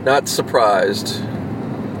 not surprised.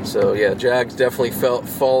 So yeah, Jags definitely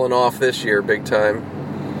falling off this year big time.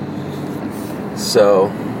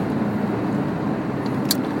 So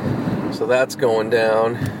that's going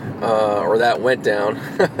down, or that went down.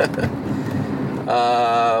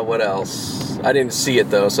 What else? I didn't see it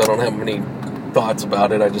though, so I don't have many thoughts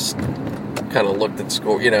about it. I just kind of looked at the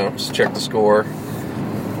score, just checked the score.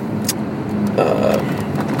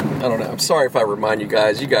 I don't know. I'm sorry if I remind you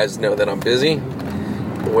guys. You guys know that I'm busy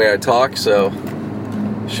the way I talk, so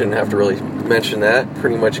shouldn't have to really mention that.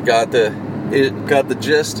 Pretty much got the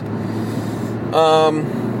gist.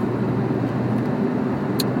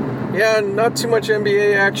 Yeah, not too much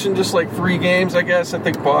NBA action, just like 3 games, I guess. I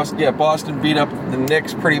think Boston beat up the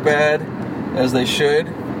Knicks pretty bad, as they should.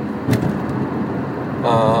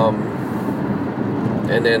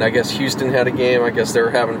 And then I guess Houston had a game. I guess they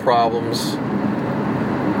were having problems.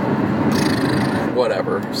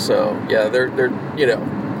 Whatever. So yeah,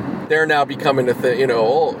 they're now becoming a thing.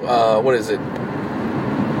 What is it?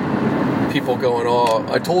 People going, "Oh,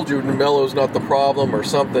 I told you Melo's not the problem," or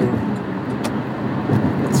something.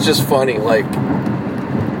 It's just funny. Like,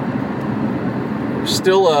 there's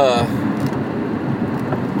still a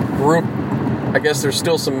group. I guess there's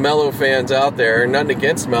still some Melo fans out there. Nothing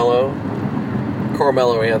against Melo,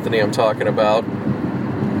 Carmelo Anthony, I'm talking about.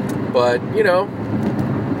 But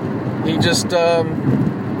he just,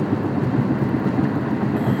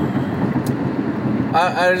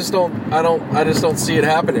 I just don't see it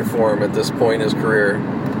happening for him at this point in his career.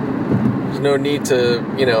 There's no need to,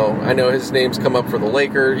 I know his name's come up for the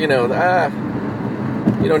Lakers, we don't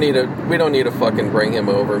need to fucking bring him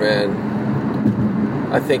over, man.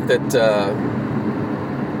 I think that,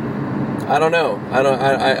 I don't know.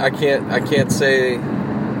 I can't say,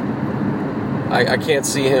 I can't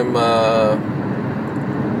see him,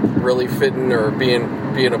 really fitting or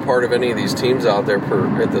being a part of any of these teams out there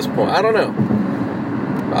at this point. I don't know.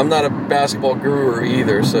 I'm not a basketball guru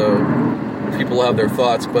either, so people have their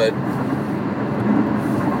thoughts, but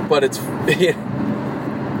it's they're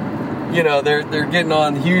getting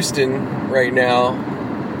on Houston right now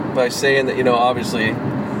by saying that obviously,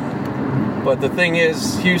 but the thing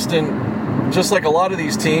is, Houston, just like a lot of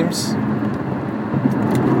these teams,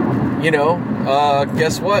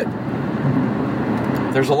 guess what?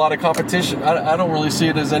 There's a lot of competition. I don't really see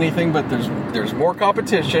it as anything, but there's more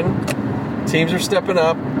competition. Teams are stepping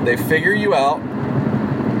up. They figure you out.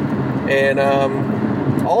 And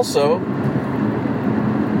also,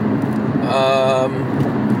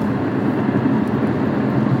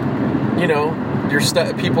 your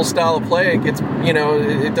people's style of play, it gets,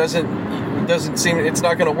 it doesn't seem, it's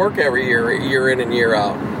not going to work every year in and year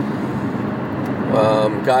out.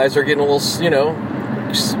 Guys are getting a little,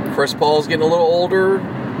 Chris Paul's getting a little older.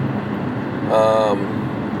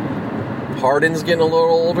 Harden's getting a little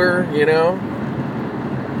older,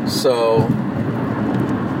 So,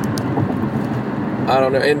 I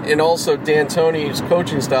don't know. And also D'Antoni's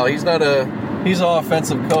coaching style. He's an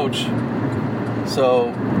offensive coach.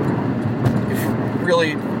 So, you're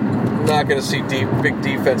really not going to see big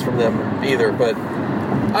defense from them either. But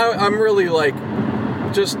I'm really like,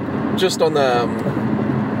 just on the,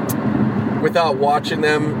 without watching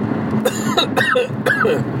them,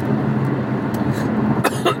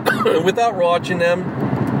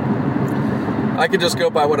 I could just go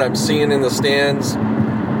by what I'm seeing in the stands,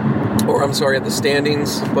 or I'm sorry, at the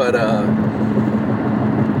standings. But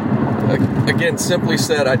again, simply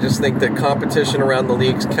said, I just think that competition around the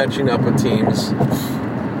league's catching up with teams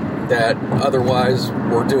that otherwise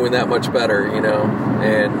were doing that much better, and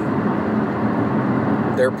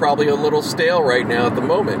they're probably a little stale right now at the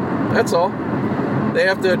moment. That's all. They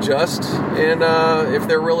have to adjust, and if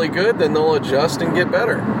they're really good, then they'll adjust and get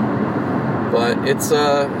better. But it's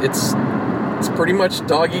pretty much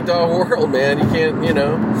dog-eat-dog world, man. You can't,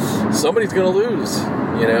 somebody's gonna lose,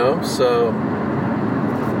 so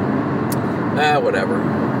whatever.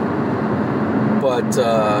 But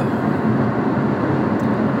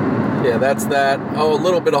yeah, that's that. Oh, a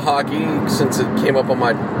little bit of hockey, since it came up on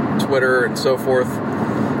my Twitter and so forth.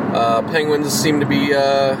 Penguins seem to be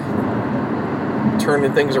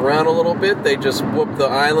turning things around a little bit. They just whooped the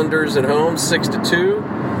Islanders at home 6-2.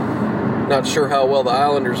 Not sure how well the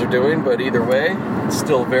Islanders are doing, but either way, it's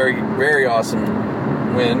still a very, very awesome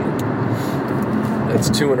win. That's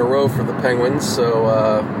 2 in a row for the Penguins, so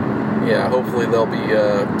yeah, hopefully they'll be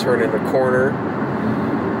turning a corner.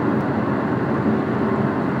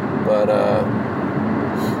 But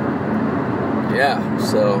yeah,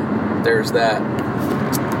 so there's that.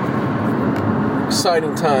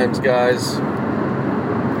 Exciting times, guys.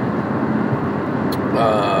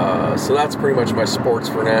 So that's pretty much my sports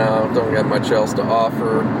for now. Don't got much else to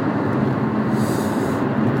offer.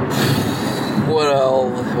 Well.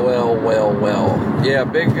 Yeah,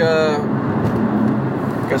 big, like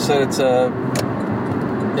I said, it's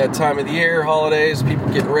that time of the year, holidays, people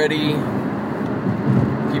getting ready.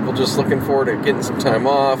 People just looking forward to getting some time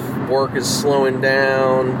off. Work is slowing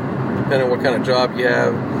down, depending on what kind of job you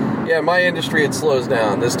have. Yeah, my industry, it slows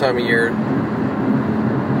down this time of year.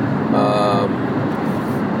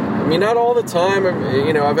 I mean, not all the time.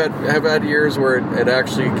 You know, I've had years where it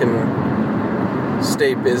actually can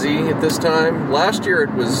stay busy at this time. Last year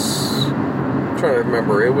it was, I'm trying to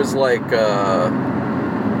remember, it was like, yeah,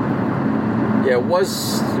 it was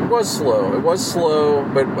slow. It was slow,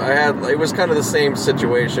 but it was kind of the same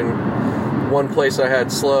situation. One place I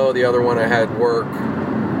had slow, the other one I had work.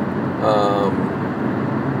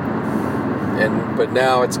 But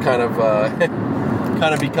now it's kind of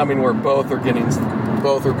becoming where both are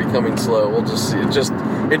becoming slow. We'll just see.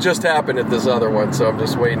 It just happened at this other one, so I'm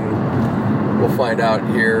just waiting. We'll find out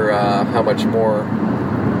here how much more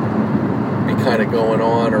be kind of going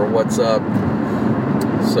on or what's up.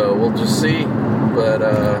 So we'll just see. But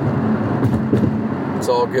it's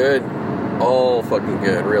all good. All fucking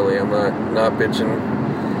good, really. I'm not bitching.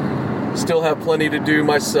 Still have plenty to do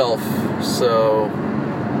myself. So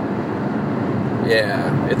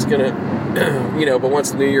yeah, it's gonna, you know, but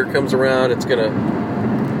once the new year comes around, it's gonna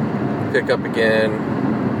pick up again.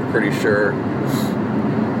 I'm pretty sure.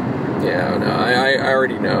 Yeah, no, I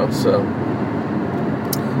already know, so.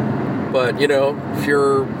 But, you know, if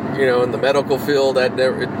you're, you know, in the medical field, it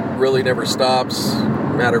really never stops.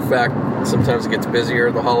 Matter of fact, sometimes it gets busier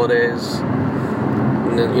at the holidays.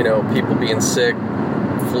 And then, you know, people being sick,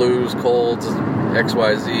 flus, colds,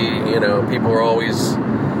 XYZ, you know, people are always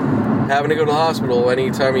having to go to the hospital any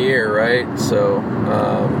time of year, right? So,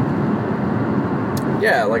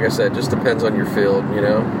 yeah, like I said, just depends on your field, you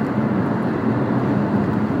know.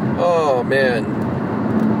 Oh, man.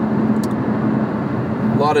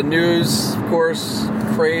 A lot of news, of course,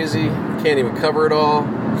 crazy. Can't even cover it all.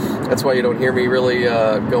 That's why you don't hear me really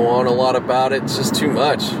go on a lot about it. It's just too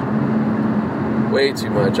much. Way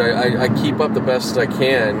too much. I keep up the best I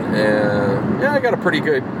can. And, yeah, I got a pretty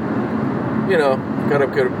good, you know, got a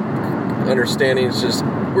good understanding. It's just,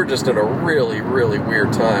 we're just in a really, really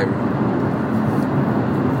weird time.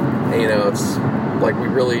 And, you know, it's like we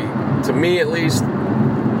really, to me at least,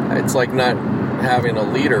 it's like not having a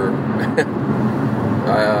leader.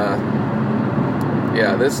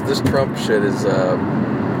 Yeah, this Trump shit is,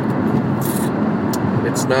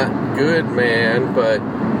 it's not good, man, but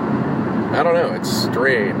I don't know, it's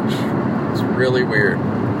strange. It's really weird.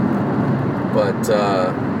 But,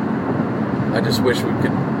 I just wish we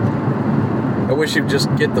could, I wish you'd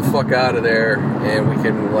just get the fuck out of there and we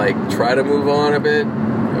can, like, try to move on a bit.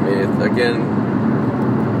 I mean, again,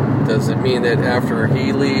 does it mean that after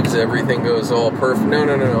he leaves, everything goes all perfect? No,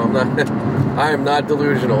 I'm not, I am not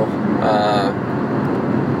delusional.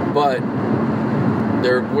 But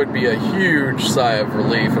there would be a huge sigh of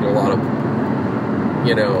relief in a lot of,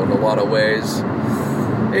 you know, in a lot of ways.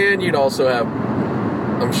 And you'd also have,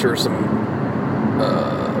 I'm sure, some,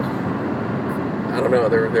 I don't know,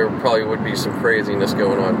 there probably would be some craziness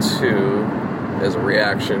going on too, as a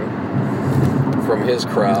reaction from his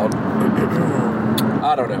crowd.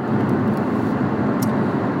 I don't know.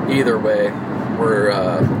 Either way, we're,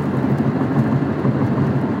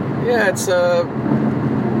 yeah, it's,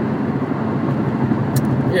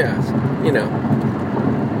 yeah, you know,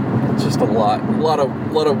 it's just a lot of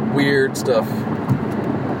weird stuff.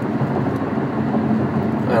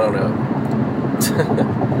 I don't know.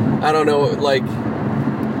 I don't know, like,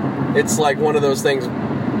 it's like one of those things,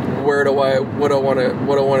 what do I want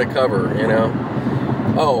to cover, you know?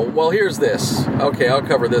 Oh, well, here's this. Okay, I'll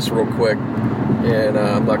cover this real quick, and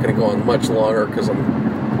I'm not going to go on much longer because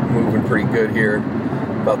I'm moving pretty good here,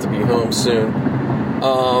 about to be home soon.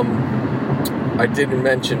 I didn't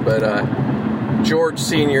mention, but George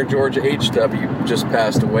Sr., George H.W., just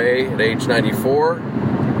passed away at age 94.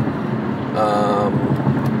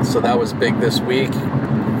 So that was big this week.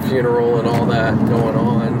 Funeral and all that going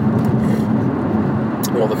on.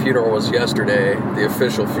 Well, the funeral was yesterday. The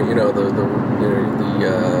official, the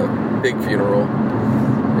big funeral.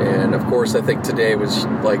 And of course, I think today was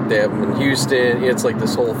like they have them in Houston. It's like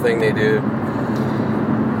this whole thing they do.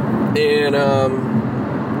 And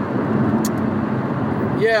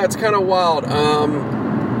yeah, it's kind of wild.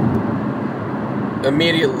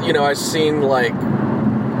 Immediately, you know, I seen like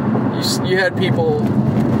you had people.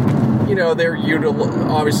 You know,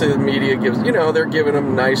 obviously the media gives, you know, they're giving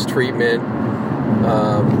them nice treatment.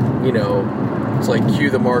 You know, It's like cue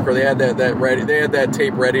the marker. They had that ready. They had that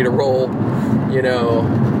tape ready to roll. You know,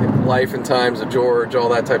 Life and Times of George, all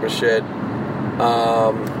that type of shit.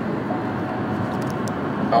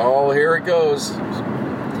 Oh, here it goes.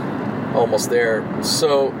 Almost there.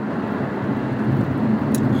 So,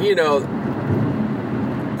 you know,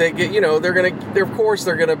 they get, you know, of course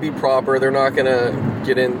they're gonna be proper. They're not gonna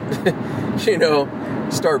get in, you know,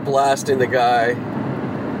 start blasting the guy.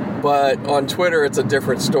 But on Twitter, it's a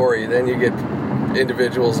different story. Then you get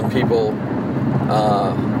individuals and people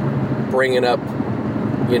bringing up,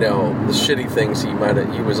 you know, the shitty things he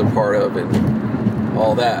was a part of and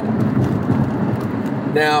all that.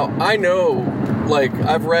 Now, I know, like,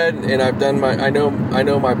 I've read and I've done I know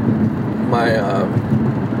my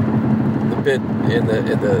the bit in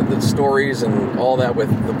the stories and all that with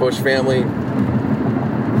the Bush family.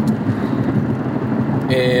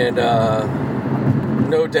 And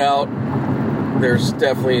no doubt there's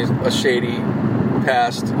definitely a shady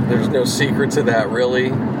past. There's no secret to that,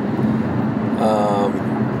 really.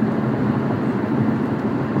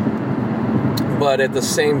 But at the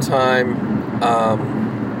same time,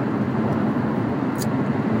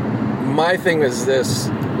 my thing is this,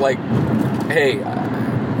 like, hey,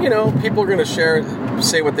 you know, people are going to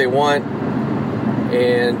say what they want,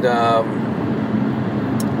 and,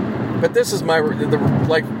 but this is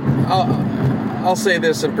I'll say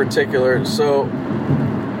this in particular. So,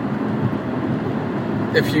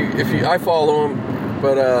 if you, I follow him,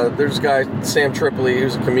 but there's a guy, Sam Tripoli,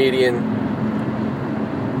 who's a comedian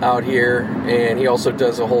out here, and he also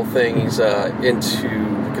does a whole thing. He's into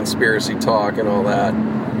conspiracy talk and all that.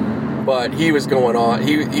 But he was going on.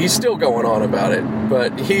 He's still going on about it.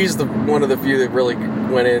 But he's one of the few that really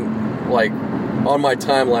went in, like, on my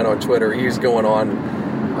timeline on Twitter. He was going on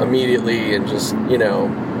immediately and just, you know,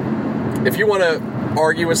 if you want to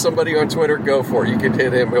argue with somebody on Twitter, go for it. You can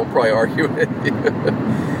hit him. He'll probably argue with you.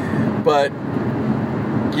 But,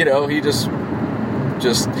 you know, he just,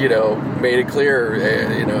 you know, made it clear,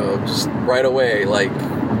 you know, just right away, like,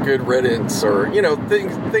 good riddance, or, you know,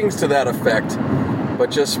 things to that effect. But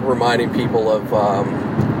just reminding people of,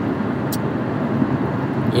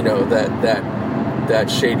 you know, that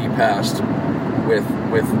shady past with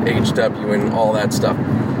HW and all that stuff.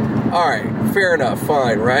 All right, fair enough,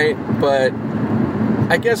 fine, right? But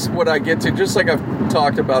I guess what I get to, just like I've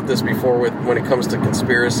talked about this before when it comes to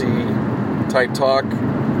conspiracy type talk,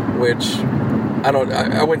 which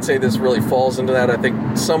I wouldn't say this really falls into that. I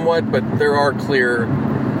think somewhat, but there are clear,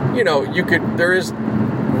 you know, there is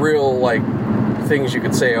real, like, things you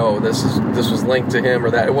could say, oh, this was linked to him or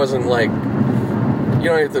that. It wasn't like, you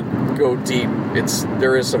don't have to go deep.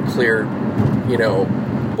 There is some clear, you know,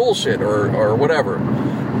 bullshit or whatever.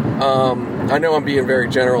 I know I'm being very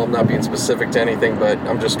general. I'm not being specific to anything, but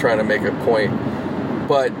I'm just trying to make a point.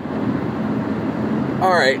 But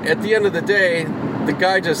all right, at the end of the day, the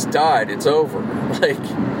guy just died. It's over. Like,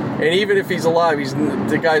 and even if he's alive,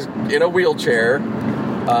 the guy's in a wheelchair.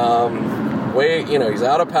 You know, he's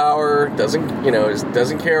out of power.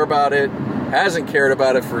 Doesn't care about it. Hasn't cared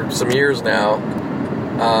about it for some years now.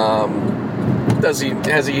 Has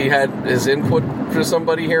he had his input for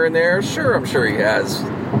somebody here and there? Sure, I'm sure he has.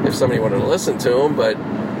 If somebody wanted to listen to him, but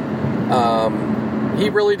he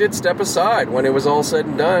really did step aside when it was all said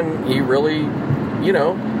and done. He really, you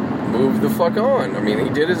know, moved the fuck on. I mean, he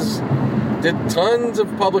did tons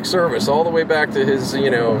of public service all the way back to his, you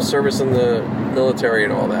know, service in the military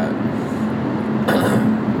and all that.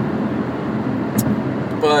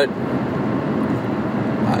 But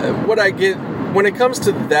what I get when it comes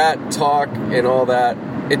to that talk and all that,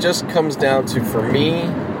 it just comes down to, for me,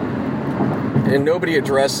 and nobody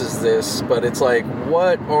addresses this, but it's like,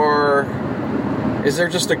 is there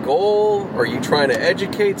just a goal? Are you trying to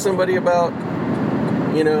educate somebody about,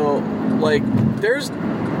 you know, like,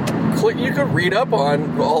 you could read up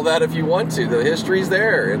on all that if you want to. The history's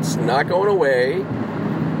there. It's not going away.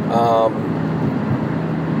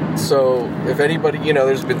 So if anybody, you know,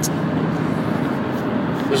 there's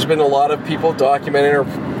been a lot of people documenting or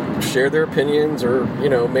share their opinions, or, you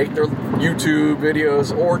know, make their YouTube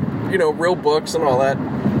videos, or, you know, real books and all that.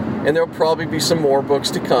 And there'll probably be some more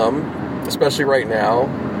books to come, especially right now,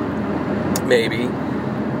 maybe.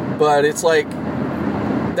 But it's like,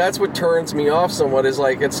 that's what turns me off somewhat, is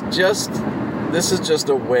like, this is just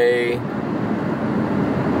a way.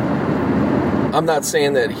 I'm not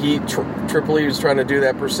saying that Tripoli was trying to do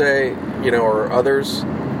that per se, you know, or others.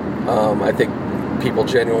 I think people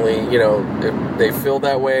genuinely, you know, if they feel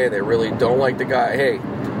that way, they really don't like the guy, hey,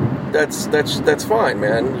 that's fine,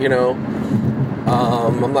 man, you know.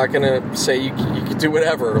 I'm not going to say you can do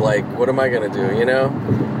whatever, like, what am I going to do, you know?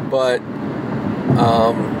 But,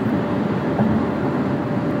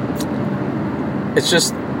 it's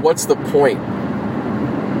just, what's the point?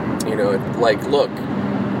 You know, like, look,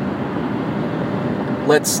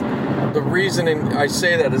 the reason I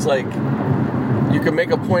say that is like, you can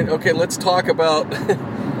make a point, okay, let's talk about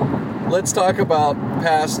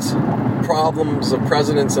past problems of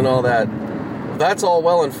presidents and all that. That's all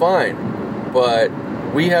well and fine, but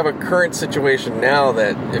we have a current situation now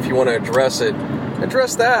that if you want to address it,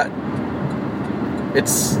 address that.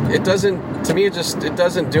 It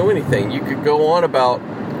doesn't do anything. You could go on about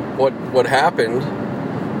what happened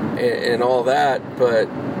and all that, but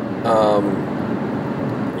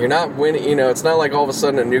you're not winning. You know, it's not like all of a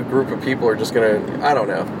sudden a new group of people are just gonna, I don't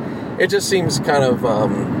know. It just seems kind of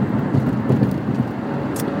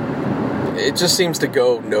it just seems to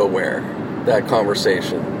go nowhere, that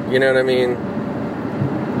conversation. You know what I mean?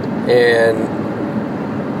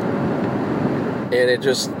 And it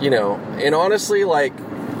just, you know, and honestly, like,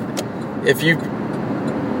 if you've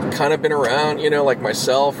kind of been around, you know, like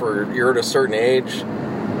myself, or you're at a certain age,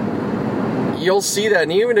 you'll see that.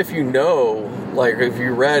 And even if you know, like, if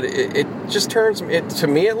you read, it just turns, it to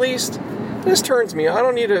me at least, this turns me,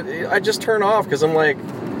 I just turn off, because I'm like,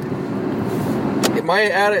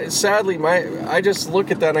 I just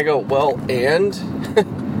look at that and I go, well, and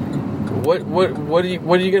what are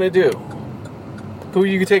you gonna do? Who are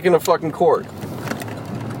you taking to fucking court?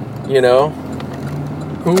 You know,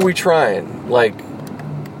 who are we trying? Like,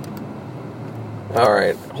 all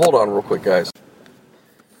right, hold on real quick, guys.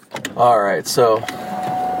 All right, so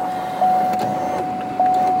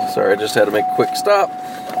sorry, I just had to make a quick stop.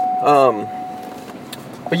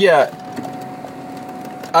 But yeah,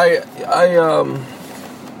 I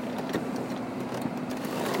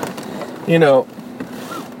you know,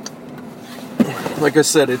 like I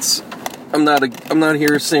said, I'm not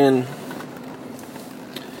here saying,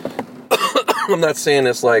 I'm not saying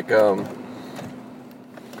it's like, oh,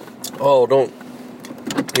 don't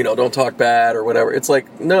talk bad or whatever. It's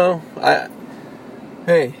like, no,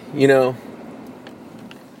 hey, you know,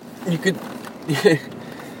 you could,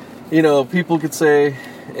 you know, people could say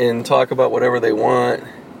and talk about whatever they want.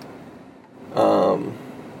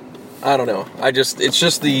 I don't know.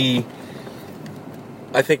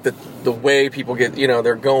 I think that the way people get, you know,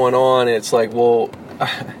 they're going on, it's like, well,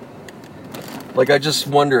 like, I just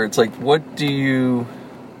wonder, it's like, what do you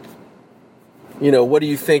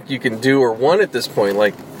think you can do or want at this point?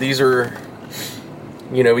 Like, these are,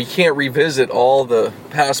 you know, we can't revisit all the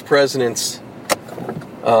past presidents'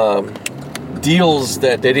 deals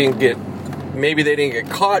that maybe they didn't get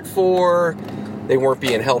caught for, they weren't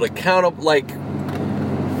being held accountable, like,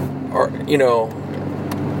 or, you know,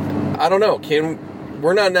 I don't know,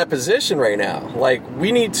 we're not in that position right now. Like,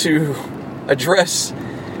 we need to address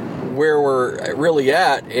where we're really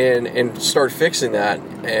at and start fixing that.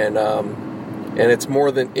 And it's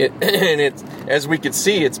more than it, and it's, as we could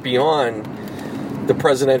see, it's beyond the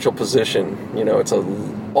presidential position. You know, it's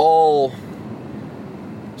all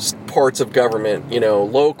parts of government, you know,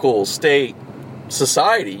 local, state,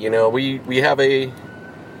 society. You know, we've had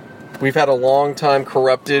a long time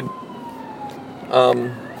corrupted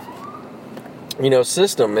you know,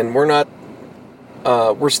 system, and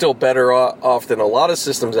we're still better off than a lot of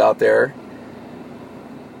systems out there,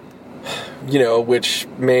 you know, which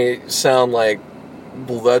may sound like,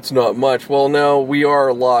 well, that's not much. Well, no, we are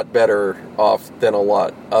a lot better off than a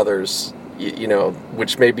lot others, you know,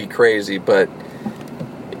 which may be crazy, but,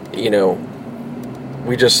 you know,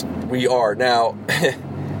 we are now,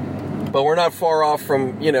 but we're not far off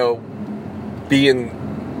from, you know,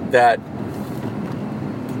 being that,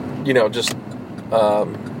 you know, just,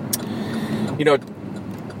 you know,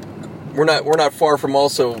 we're not far from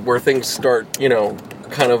also where things start, you know,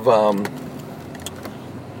 kind of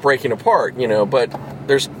breaking apart, you know, but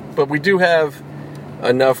we do have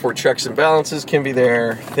enough where checks and balances can be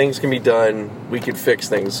there, things can be done, we can fix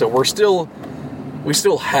things. So we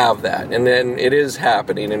still have that, and then it is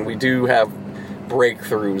happening, and we do have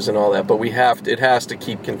breakthroughs and all that, but it has to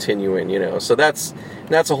keep continuing, you know. So that's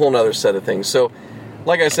a whole nother set of things. So,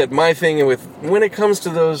 like I said, my thing when it comes to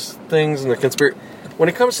those things and the conspiracy, when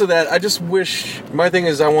it comes to that, I just wish, my thing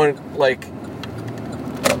is, I want, like,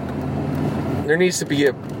 there needs to be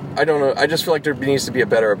I don't know, I just feel like there needs to be a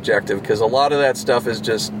better objective, because a lot of that stuff is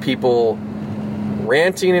just people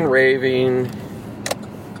ranting and raving,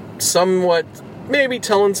 somewhat, maybe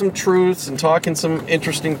telling some truths and talking some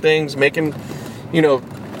interesting things, making, you know,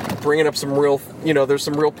 bringing up some real, you know, there's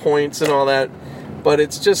some real points and all that, but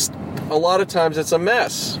it's just, a lot of times it's a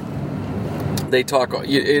mess. They talk,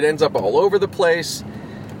 it ends up all over the place,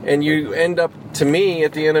 and you end up, to me,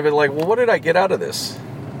 at the end of it, like, well, what did I get out of this?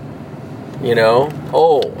 You know?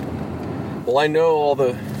 Oh, well, I know all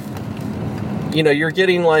the, you're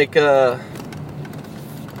getting like, I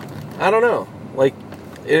don't know, like,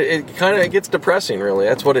 it kind of gets depressing, really.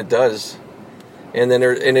 That's what it does. And then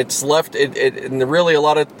it's left, and really a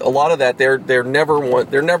lot of that, they're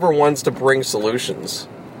never ones to bring solutions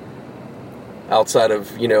outside of,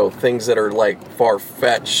 things that are like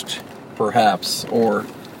far-fetched, perhaps, or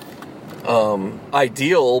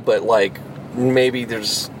ideal, but like maybe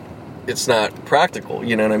it's not practical,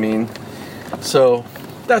 you know what I mean? So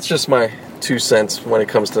that's just my 2 cents when it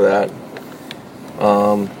comes to that.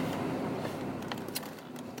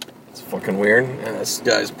 It's fucking weird. And this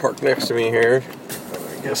guy's parked next to me here.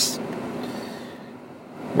 I guess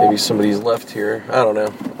maybe somebody's left here. I don't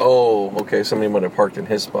know. Oh, okay, somebody might have parked in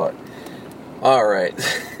his spot. All right.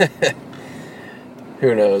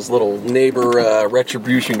 Who knows? Little neighbor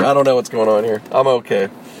retribution. I don't know what's going on here. I'm okay.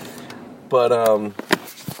 But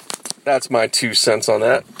that's my 2 cents on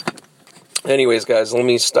that. Anyways, guys, let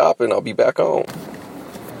me stop and I'll be back on.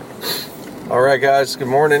 All right, guys, good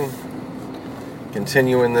morning.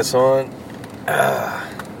 Continuing this on.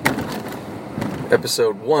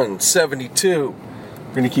 Episode 172.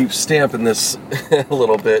 I'm going to keep stamping this a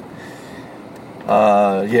little bit.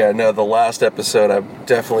 The last episode, I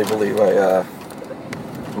definitely believe I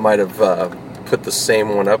might have put the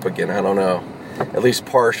same one up again. I don't know. At least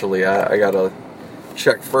partially. I got to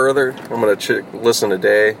check further. I'm going to listen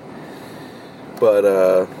today. But,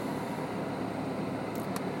 oh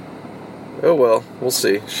well, we'll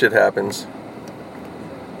see. Shit happens.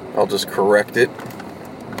 I'll just correct it.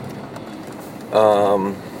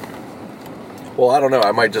 Well, I don't know.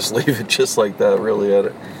 I might just leave it just like that, really,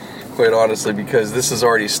 quite honestly, because this is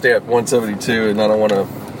already stamped 172, and I don't want to,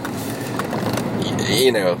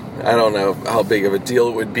 I don't know how big of a deal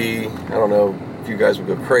it would be. I don't know if you guys would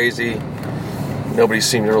go crazy. Nobody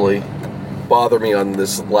seemed to really bother me on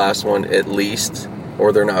this last one, at least,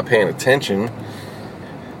 or they're not paying attention.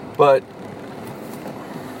 But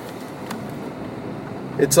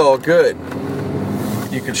it's all good.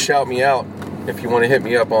 You can shout me out if you want to hit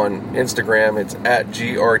me up on Instagram. It's at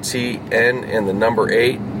GRTN and the number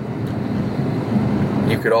 8.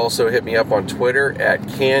 You could also hit me up on Twitter at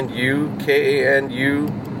KANU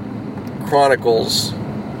Chronicles,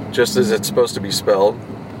 just as it's supposed to be spelled,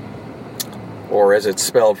 or as it's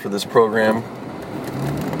spelled for this program,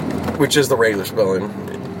 which is the regular spelling,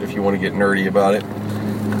 if you want to get nerdy about it.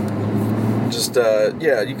 Just,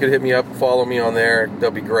 you could hit me up, follow me on there.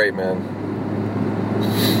 That'll be great, man.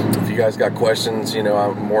 If you guys got questions,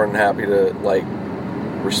 I'm more than happy to,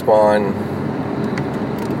 respond.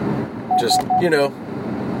 Just,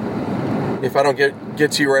 if I don't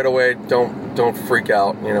get to you right away, don't freak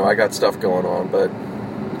out. I got stuff going on. But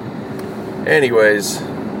anyways,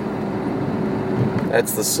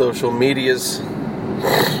 that's the social medias.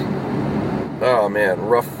 Oh, man,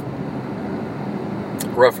 rough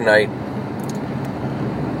night.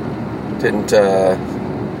 Didn't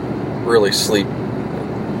really sleep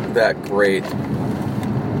that great.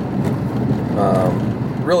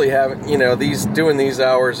 Really haven't, doing these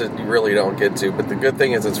hours that you really don't get to. But the good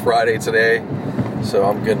thing is it's Friday today, so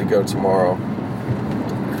I'm good to go tomorrow.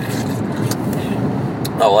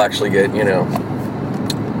 I'll actually get,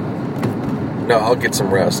 I'll get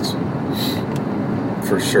some rest.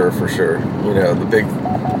 For sure. The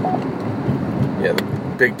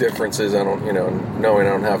big difference is I don't, knowing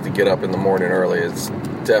I don't have to get up in the morning early is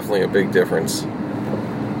definitely a big difference.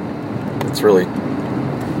 It's really,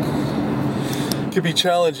 could be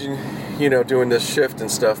challenging, doing this shift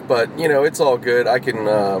and stuff, but, it's all good. I can,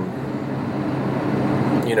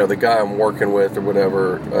 the guy I'm working with or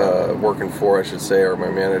whatever, working for, I should say, or my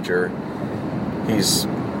manager, he's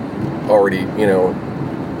already,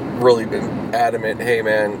 really been adamant, hey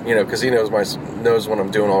man, because he knows what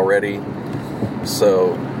I'm doing already.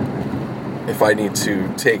 So if I need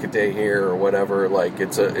to take a day here or whatever,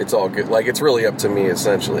 it's all good. It's really up to me,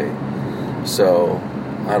 essentially. So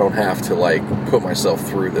I don't have to put myself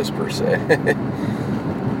through this per se.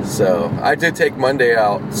 So I did take Monday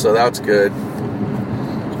out, so that's good.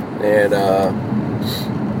 And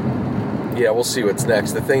we'll see what's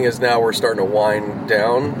next. The thing is, now we're starting to wind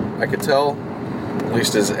down, I could tell, at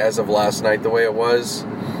least as of last night, the way it was.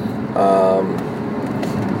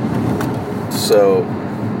 So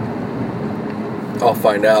I'll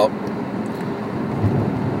find out.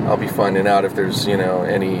 I'll be finding out if there's,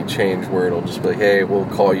 any change where it'll just be like, hey, we'll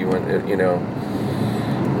call you and,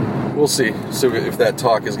 we'll see. So if that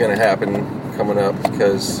talk is going to happen coming up,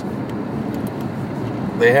 because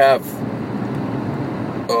they have,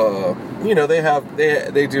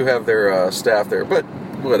 they do have their staff there, but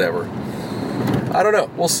whatever. I don't know.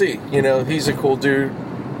 We'll see. He's a cool dude.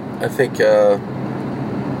 I think,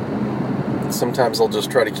 sometimes they'll just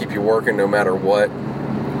try to keep you working no matter what.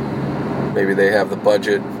 Maybe they have the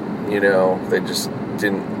budget, they just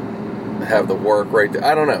didn't have the work right there.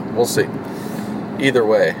 I don't know. We'll see. Either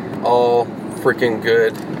way, all freaking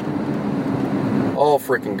good. All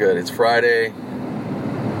freaking good. It's Friday.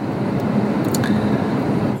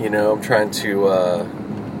 I'm trying to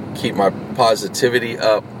keep my positivity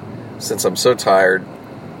up since I'm so tired.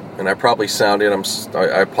 And I probably sound it.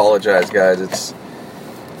 I apologize, guys.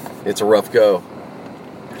 It's a rough go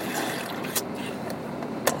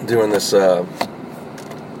doing this.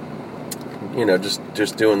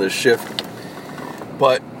 Just doing this shift.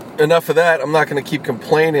 But enough of that. I'm not going to keep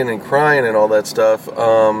complaining and crying and all that stuff.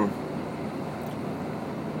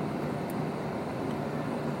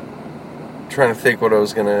 Trying to think what I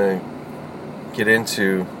was going to get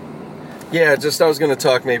into. Yeah, I was going to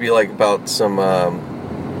talk maybe about some.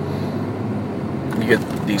 You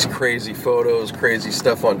get these crazy photos, crazy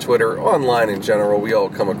stuff on Twitter, online in general. We all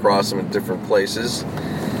come across them in different places.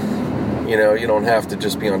 You don't have to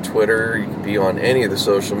just be on Twitter. You could be on any of the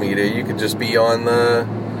social media. You could just be on the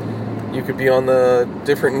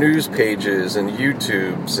different news pages and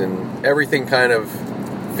YouTubes, and everything kind of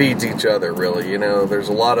feeds each other, really. There's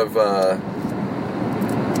a lot of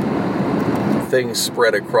things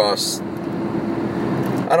spread across.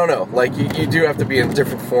 I don't know, you do have to be in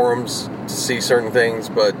different forums to see certain things,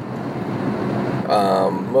 but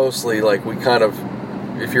mostly we kind of,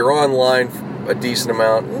 if you're online a decent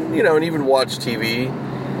amount, and even watch TV,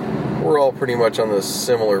 we're all pretty much on the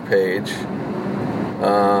similar page.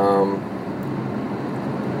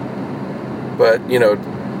 But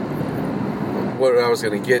what I was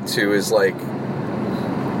going to get to is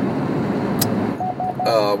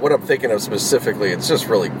what I'm thinking of specifically. It's just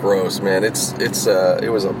really gross, man. It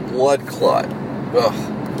was a blood clot. Ugh.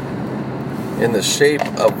 In the shape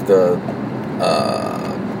of the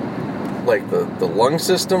lung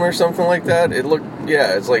system or something like that. It looked,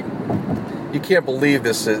 it's you can't believe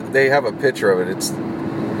this. They have a picture of it.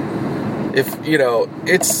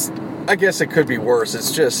 I guess it could be worse.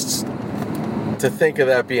 It's just, to think of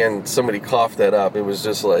that being, somebody coughed that up, it was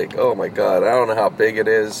just oh my God, I don't know how big it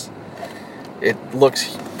is. It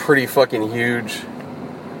looks pretty fucking huge,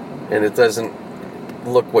 and it doesn't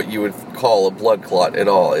look what you would call a blood clot at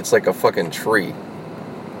all. It's like a fucking tree.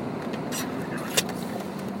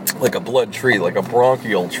 Like a blood tree, like a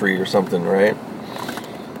bronchial tree or something, right?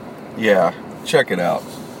 Yeah, check it out.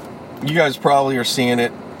 You guys probably are seeing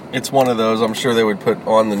it. It's one of those I'm sure they would put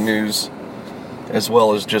on the news, as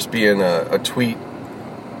well as just being a tweet.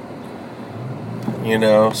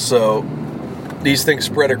 So these things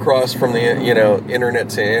spread across from the, internet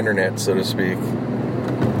to internet, so to speak.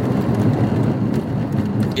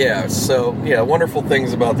 Yeah, so, wonderful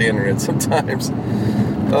things about the internet sometimes.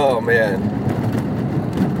 Oh, man.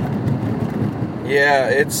 Yeah,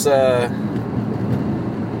 it's,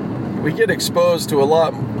 we get exposed to a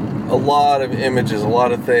lot of images, a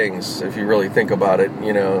lot of things, if you really think about it,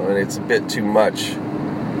 and it's a bit too much.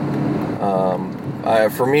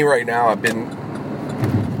 For me right now, I've been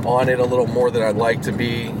on it a little more than I'd like to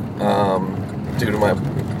be, due to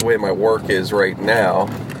the way my work is right now.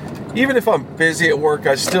 Even if I'm busy at work,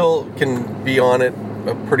 I still can be on it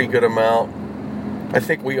a pretty good amount. I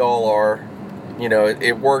think we all are.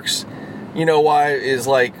 It works. Why is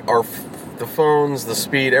the phones, the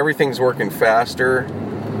speed, everything's working faster,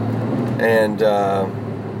 and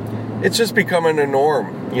it's just becoming a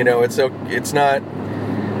norm. It's not,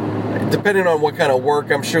 depending on what kind of work.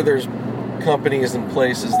 I'm sure there's companies and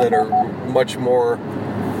places that are much more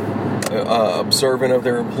observant of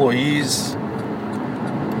their employees,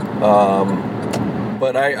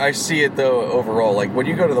 but I see it though overall. When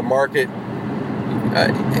you go to the market,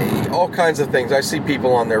 all kinds of things. I see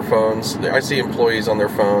people on their phones. I see employees on their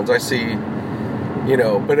phones. I see,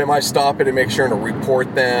 but am I stopping to make sure to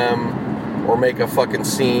report them or make a fucking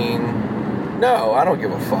scene? No, I don't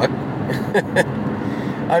give a fuck.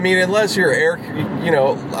 I mean, unless you're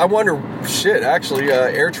I wonder, actually,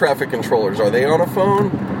 air traffic controllers, are they on a phone?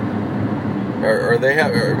 Or they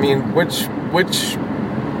have, which,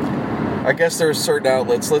 I guess there's certain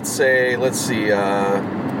outlets, let's see,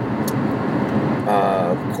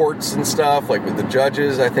 courts and stuff, with the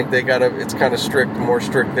judges, I think it's kind of more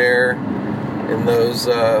strict there in those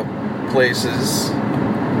places.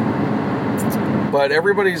 But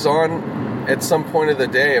everybody's on, at some point of the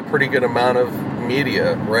day, a pretty good amount of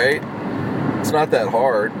media, right? It's not that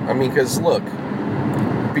hard. Because look,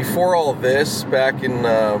 before all this, back in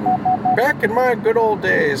my good old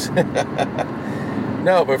days,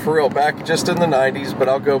 no, but for real, back just in the 90s, but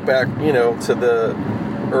I'll go back, to the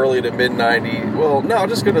early to mid 90s. Well, no, I'll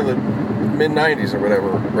just go to the mid 90s or whatever,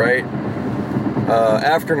 right?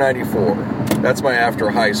 after 94. That's my after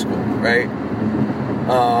high school, right?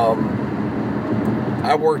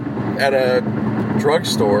 I worked at a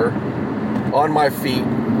drugstore on my feet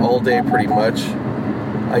all day pretty much.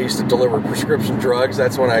 I used to deliver prescription drugs.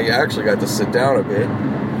 That's when I actually got to sit down a bit.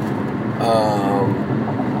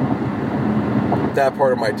 That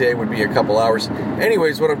part of my day would be a couple hours.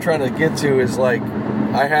 Anyways, what I'm trying to get to is like,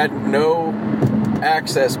 I had no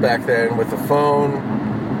access back then with the phone,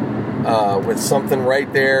 with something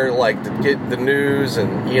right there, like to get the news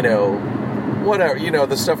and, whatever,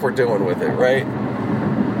 the stuff we're doing with it, right?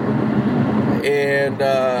 And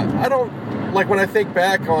I don't, like when I think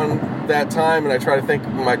back on that time and I try to think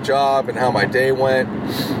of my job and how my day went,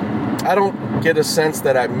 I don't get a sense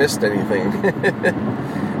that I missed anything.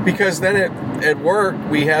 Because then at work,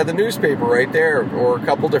 we had the newspaper right there, or a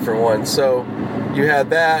couple different ones. So you had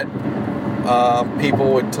that.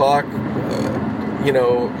 People would talk,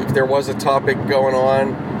 if there was a topic going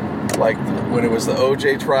on, like when it was the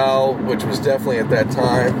OJ trial, which was definitely at that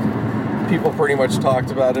time, people pretty much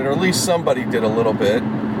talked about it, or at least somebody did a little bit.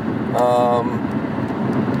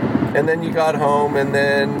 And then you got home, and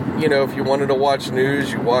then, if you wanted to watch news,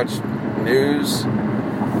 you watched news.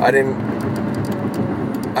 I didn't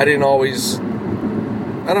always,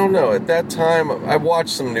 I don't know, at that time, I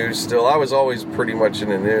watched some news still. I was always pretty much in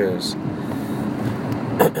the news.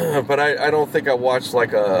 But I don't think I watched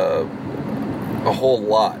like a whole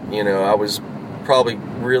lot, I was probably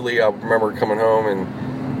I remember coming home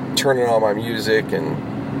and turning on my music and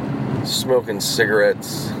smoking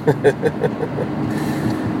cigarettes.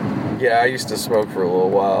 Yeah, I used to smoke for a little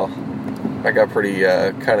while. I got pretty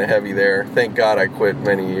kind of heavy there. Thank God I quit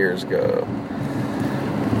many years ago.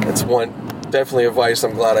 That's definitely advice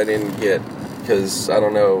I'm glad I didn't get, because I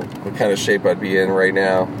don't know what kind of shape I'd be in right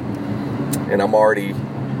now. And I'm already,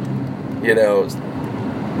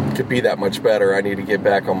 could be that much better. I need to get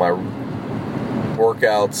back on my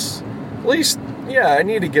workouts. At least, I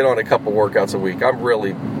need to get on a couple workouts a week. I'm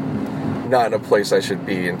really not in a place I should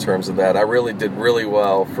be in terms of that. I really did really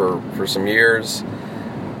well for some years.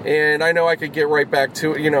 And I know I could get right back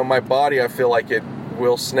to it. My body, I feel like it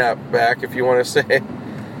will snap back, if you want to say,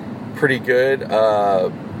 pretty good.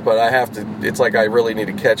 But I have to, it's like I really need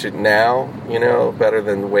to catch it now, better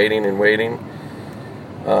than waiting.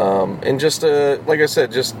 And just, like I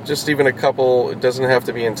said, just even a couple, it doesn't have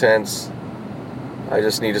to be intense. I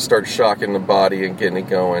just need to start shocking the body and getting it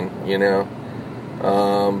going,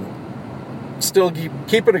 Still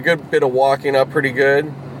keeping a good bit of walking up pretty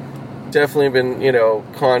good. Definitely been,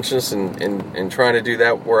 conscious and trying to do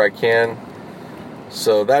that where I can.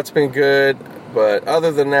 So that's been good. But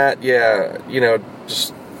other than that,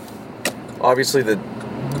 just obviously my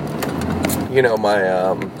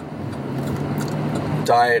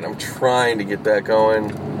diet, I'm trying to get that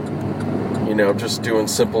going. I'm just doing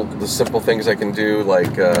the simple things I can do,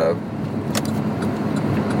 like,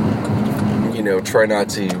 try not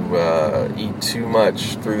to eat too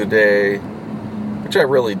much through the day, which I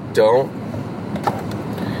really don't.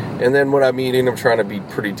 And then when I'm eating, I'm trying to be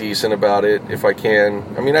pretty decent about it if I can.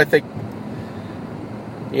 I mean, I think,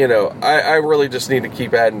 I really just need to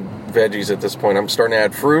keep adding veggies at this point. I'm starting to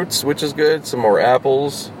add fruits, which is good. Some more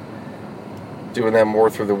apples. Doing that more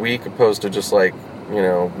through the week, opposed to just like,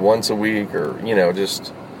 once a week, or, I'm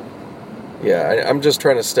just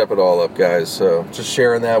trying to step it all up, guys. So just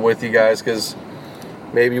sharing that with you guys, because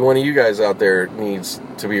maybe one of you guys out there needs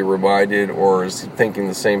to be reminded, or is thinking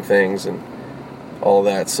the same things and all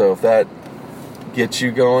that. So if that gets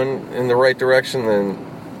you going in the right direction, then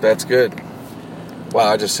that's good.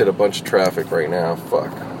 Wow, I just hit a bunch of traffic right now.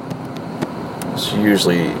 Fuck. This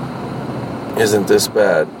usually isn't this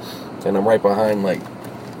bad. And I'm right behind, like,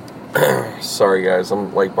 sorry guys,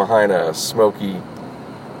 I'm like behind a smoky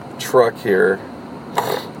truck here,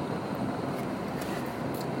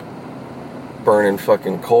 burning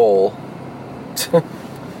fucking coal.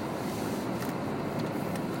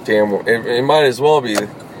 Damn, it might as well be.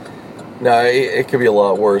 No, it could be a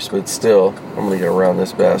lot worse, but still, I'm gonna get around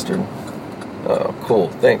this bastard. Oh, cool,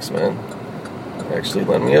 thanks, man. Actually,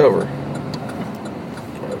 let me over.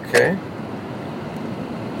 Okay.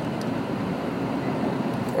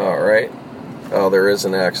 Alright. Oh, there is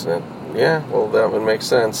an accident. Yeah, well, that would make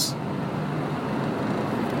sense.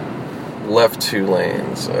 Left 2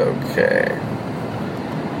 lanes. Okay.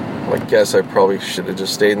 Well, I guess I probably should have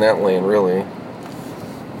just stayed in that lane, really.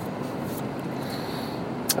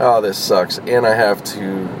 Oh, this sucks. And I have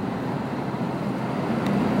to...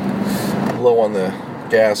 low on the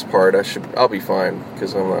gas part. I'll be fine,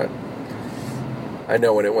 because I'm not... I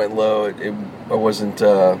know when it went low, I wasn't...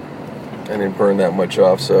 I didn't burn that much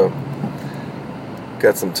off, so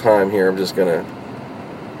got some time here. I'm just gonna.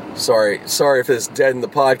 Sorry if it's deadened the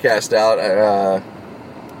podcast out.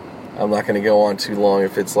 I'm not gonna go on too long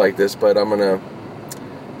if it's like this, but I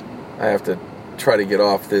have to try to get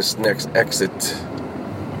off this next exit.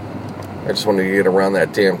 I just wanted to get around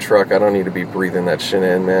that damn truck. I don't need to be breathing that shit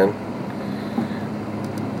in, man.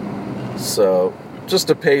 So, just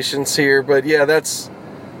a patience here, but yeah, that's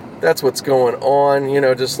what's going on.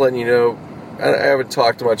 Just letting you know. I haven't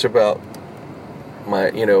talked much about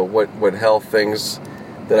my, what health things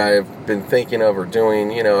that I've been thinking of or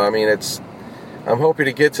doing. I'm hoping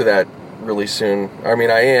to get to that really soon. I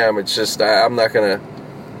am. It's just I'm not trying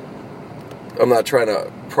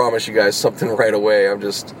to promise you guys something right away. I'm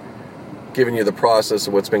just giving you the process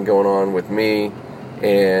of what's been going on with me,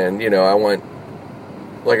 and I want,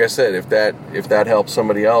 like I said, if that helps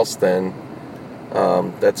somebody else, then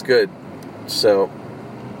that's good. So,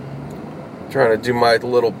 trying to do my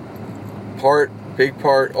little part, big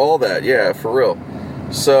part, all that, yeah, for real.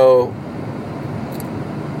 So,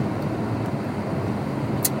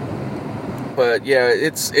 but yeah,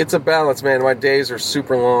 it's a balance, man. My days are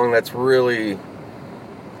super long. That's really,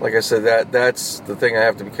 like I said, that's the thing I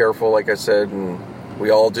have to be careful, like I said, and we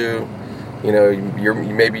all do.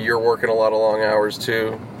 Maybe you're working a lot of long hours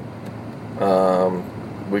too.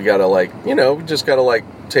 We gotta just gotta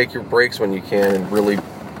take your breaks when you can, and really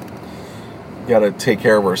gotta take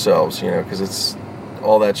care of ourselves, because it's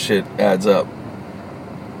all that shit adds up.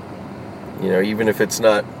 Even if it's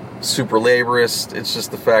not super laborious, it's just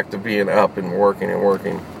the fact of being up and working.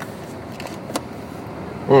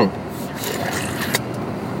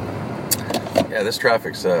 Yeah, this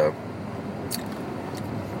traffic's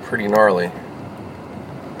pretty gnarly.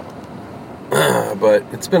 But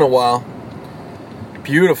it's been a while.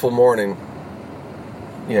 Beautiful morning.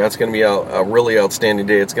 Yeah, it's going to be a really outstanding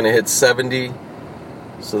day. It's going to hit 70,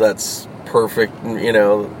 so that's perfect.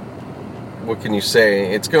 What can you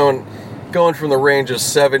say? It's going from the range of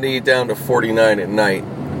 70 down to 49 at night.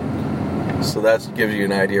 So that gives you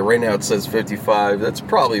an idea. Right now it says 55. That's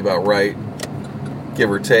probably about right, give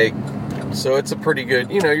or take. So it's a pretty good,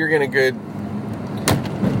 you're getting a good,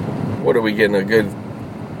 what are we getting? A good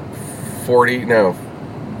 40, no,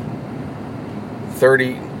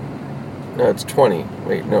 30, no, it's 20.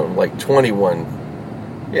 Wait, no,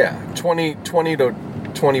 21. Yeah, 20 to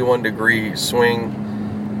 21 degree swing.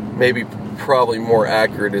 Maybe probably more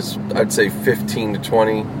accurate is, I'd say 15 to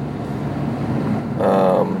 20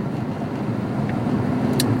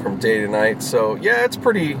 from day to night. So yeah, it's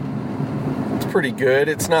pretty good.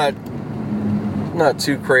 It's not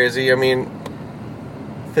too crazy.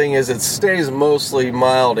 Thing is, it stays mostly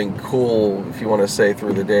mild and cool, if you want to say,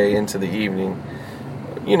 through the day into the evening.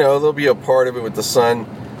 There'll be a part of it with the sun.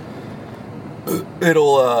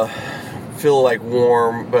 It'll feel like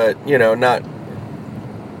warm, but not.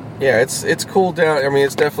 Yeah, it's cooled down.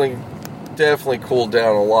 It's definitely cooled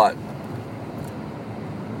down a lot.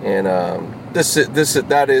 And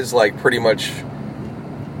that is like pretty much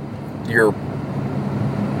your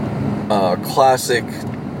classic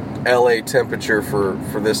LA temperature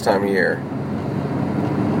for this time of year.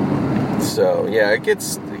 So yeah, it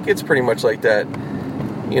gets pretty much like that.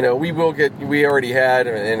 We already had,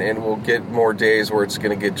 and we'll get more days where it's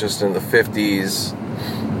going to get just in the 50s.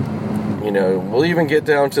 We'll even get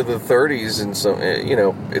down to the 30s, and so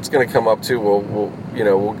it's going to come up too.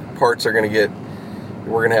 Parts are going to get.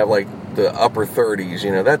 We're going to have like the upper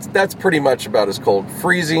 30s. That's pretty much about as cold.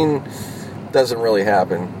 Freezing doesn't really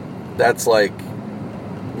happen. That's like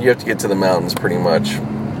you have to get to the mountains pretty much,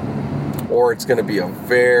 or it's going to be a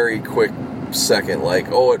very quick second. Like,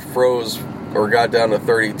 oh, it froze or got down to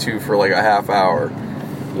 32 for like a half hour.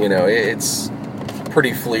 It's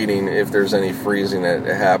pretty fleeting if there's any freezing that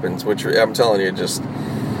happens, which I'm telling you, it just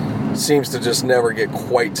seems to just never get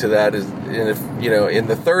quite to that. And if in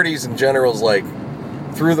the 30s in general is like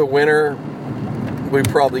through the winter, we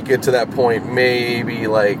probably get to that point maybe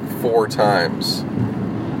like 4 times.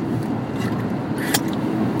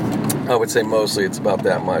 I would say mostly it's about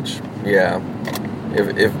that much. Yeah,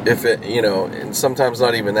 if it, and sometimes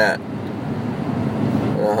not even that.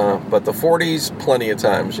 But the 40s, plenty of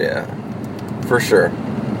times. Yeah. For sure.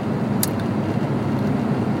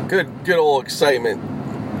 Good old excitement.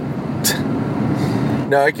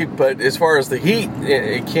 No, but as far as the heat,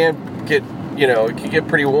 it can get, it can get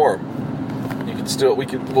pretty warm.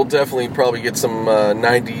 We'll definitely probably get some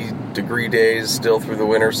 90 degree days still through the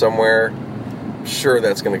winter somewhere. I'm sure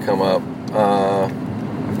that's going to come up.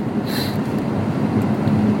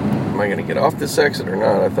 Am I going to get off this exit or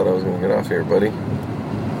not? I thought I was going to get off here, buddy.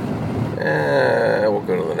 We'll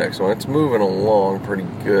go to the next one. It's moving along pretty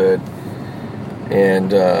good.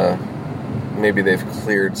 And maybe they've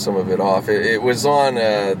cleared some of it off. It was on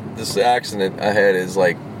this accident I had is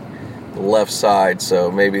like the left side,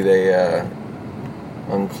 so maybe they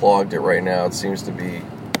unclogged it right now. It seems to be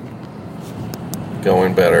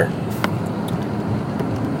going better.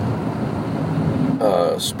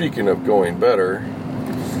 Speaking of going better,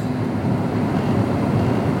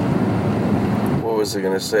 what was I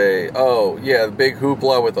going to say? Oh, yeah, the big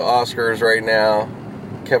hoopla with the Oscars right now.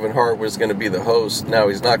 Kevin Hart was going to be the host. Now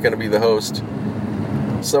he's not going to be the host.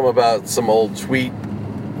 About some old tweet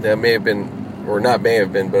that may have been, or not may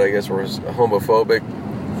have been, but I guess was homophobic.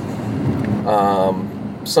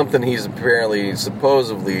 Something he's apparently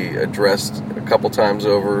supposedly addressed a couple times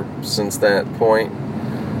over since that point.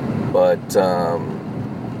 But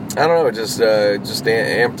I don't know, just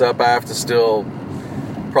amped up. I have to still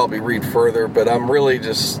probably read further, but I'm really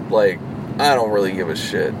just like, I don't really give a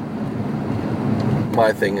shit.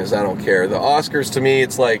 My thing is, I don't care. The Oscars, to me,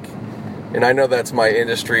 it's like, and I know that's my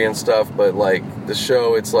industry and stuff, but like the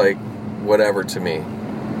show, it's like whatever to me.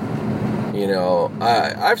 You know,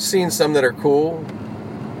 I've seen some that are cool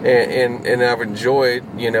and I've enjoyed,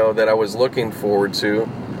 you know, that I was looking forward to.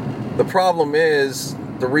 The problem is,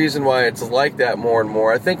 the reason why it's like that more and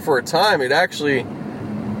more, I think for a time it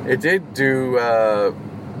did do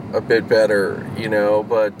a bit better, you know,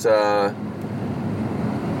 but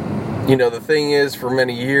you know, the thing is, for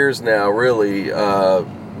many years now, really,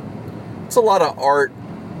 it's a lot of art.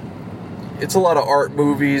 It's a lot of art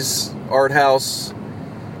movies, art house.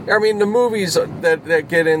 I mean, the movies that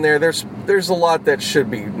get in there, there's a lot that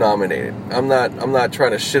should be nominated. I'm not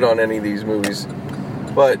trying to shit on any of these movies,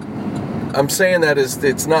 but I'm saying that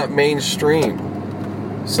it's not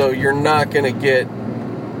mainstream, so you're not gonna get.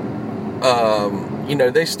 You know,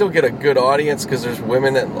 they still get a good audience because there's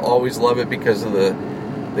women that always love it because of the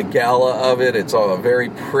gala of it. It's all a very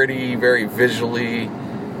pretty, very visually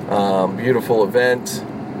beautiful event,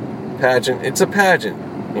 pageant. It's a pageant,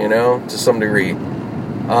 you know, to some degree.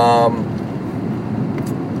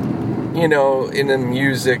 You know, in the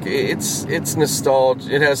music, it's nostalgia.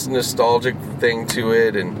 It has a nostalgic thing to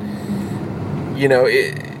it, and you know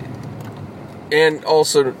and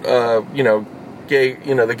also you know, gay.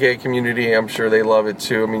 You know, the gay community. I'm sure they love it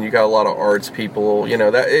too. I mean, you got a lot of arts people. You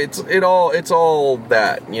know, that it's all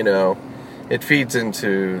that. You know, it feeds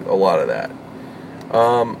into a lot of that.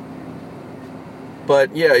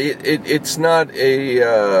 But yeah, it's not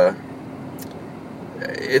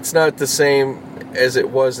it's not the same as it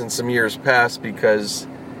was in some years past because,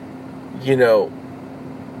 you know,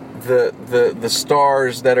 the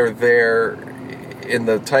stars that are there in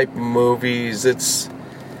the type of movies, it's,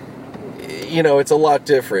 you know, it's a lot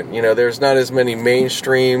different. You know, there's not as many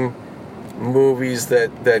mainstream movies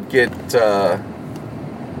that get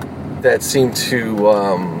that seem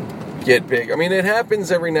to get big. I mean, it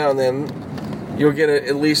happens every now and then. You'll get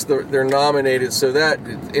at least they're nominated, so that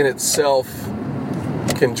in itself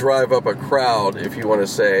can drive up a crowd, if you want to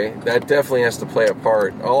say. That definitely has to play a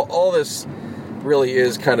part. All this really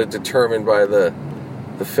is kind of determined by the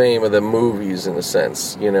fame of the movies, in a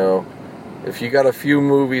sense. You know, if you got a few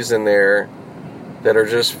movies in there that are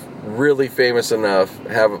just really famous enough,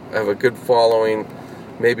 have a good following,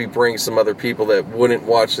 maybe bring some other people that wouldn't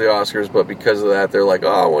watch the Oscars, but because of that, they're like, oh,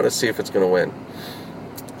 I want to see if it's going to win.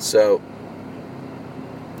 So,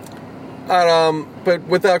 but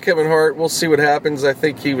without Kevin Hart, we'll see what happens. I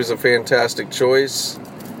think he was a fantastic choice.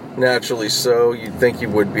 Naturally so. You'd think he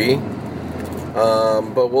would be.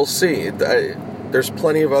 But we'll see. There's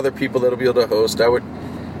plenty of other people that'll be able to host. I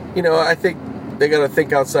think they got to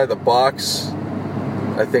think outside the box.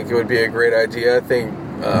 I think it would be a great idea. I think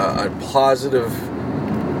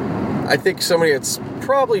somebody that's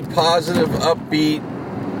probably positive, upbeat.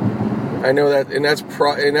 I know that, and that's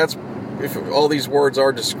if all these words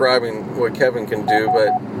are describing what Kevin can do, but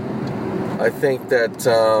I think that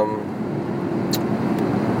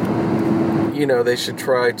they should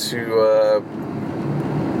try to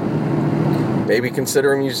maybe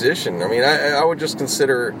consider a musician. I mean, I would just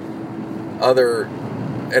consider other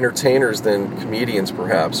entertainers than comedians,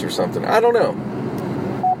 perhaps, or something. I don't know.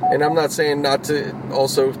 And I'm not saying not to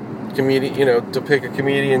also to pick a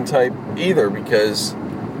comedian type either, because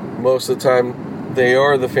most of the time they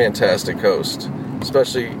are the fantastic host,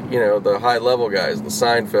 especially, the high-level guys, the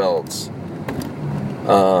Seinfelds.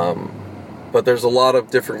 But there's a lot of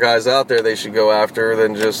different guys out there they should go after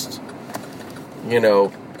than just,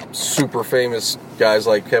 super famous guys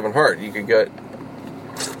like Kevin Hart. You could get,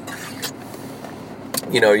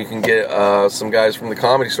 some guys from the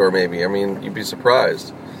Comedy Store, maybe. I mean, you'd be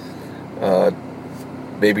surprised.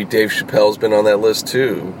 Maybe Dave Chappelle's been on that list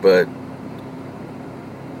too, but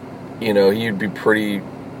he'd be pretty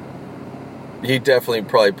he'd definitely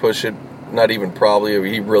probably push it. Not even probably,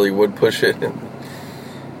 he really would push it.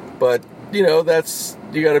 But, you know,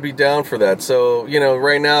 you got to be down for that. So, you know,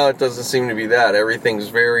 right now it doesn't seem to be that. Everything's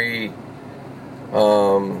very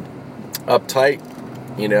uptight,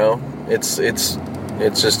 you know. It's just,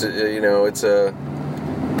 you know,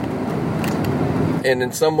 and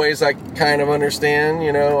in some ways I kind of understand,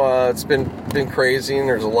 you know, it's been crazy, and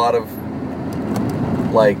there's a lot of,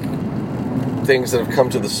 like, things that have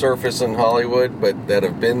come to the surface in Hollywood, but that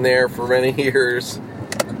have been there for many years.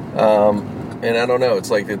 And I don't know,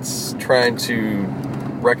 it's like it's trying to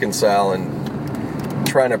reconcile and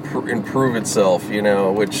trying to improve itself, you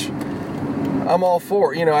know, which I'm all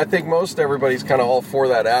for. You know, I think most everybody's kind of all for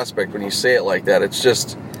that aspect when you say it like that. It's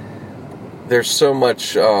just, there's so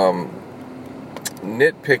much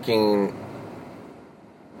nitpicking,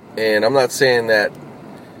 and I'm not saying that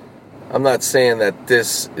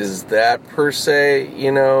this is that per se,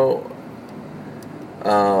 you know,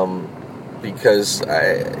 because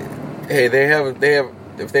they have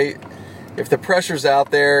if the pressure's out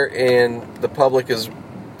there and the public is,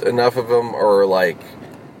 enough of them are like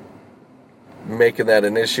making that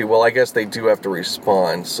an issue, well, I guess they do have to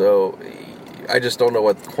respond. So I just don't know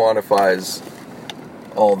what quantifies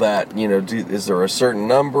all that, you know. Is there a certain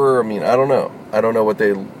number? I mean, I don't know what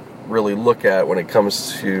they really look at when it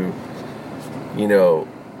comes to, you know,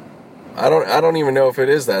 I don't even know if it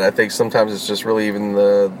is that. I think sometimes it's just really even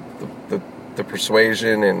the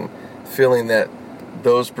persuasion and feeling that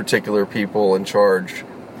those particular people in charge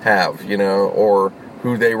have, you know, or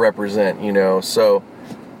who they represent, you know. So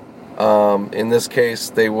in this case,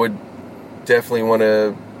 they would definitely want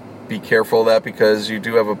to be careful of that, because you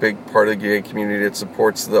do have a big part of the gay community that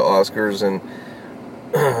supports the Oscars, and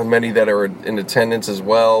many that are in attendance as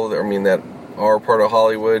well. I mean, that are part of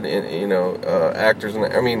Hollywood, and, you know, actors, and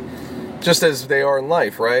I mean, just as they are in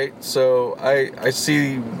life, right? So I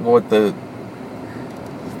see what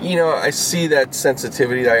I see that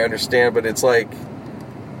sensitivity, I understand, but it's like,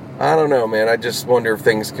 I don't know, man. I just wonder if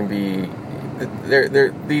things can be,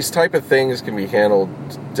 these type of things can be handled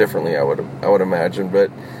differently, I would imagine, but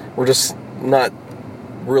we're just not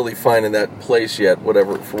really finding that place yet,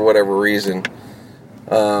 for whatever reason.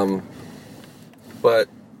 But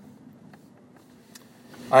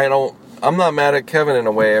I'm not mad at Kevin in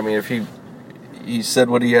a way. I mean, if he said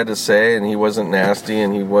what he had to say, and he wasn't nasty,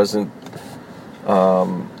 and he wasn't,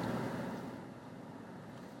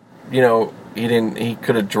 you know, he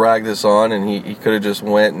could have dragged this on, and he could have just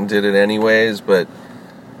went and did it anyways, but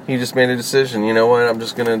he just made a decision. You know what? I'm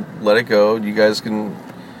just going to let it go. You guys can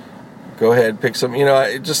go ahead, pick some, you know,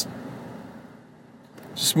 it just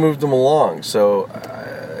moved them along. So,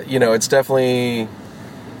 you know, it's definitely,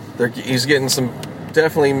 he's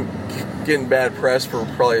definitely getting bad press for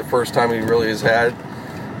probably the first time he really has had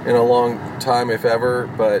in a long time, if ever,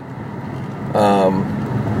 but,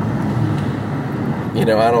 you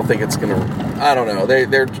know, I don't think it's gonna, I don't know,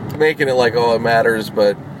 they're making it like, oh, it matters,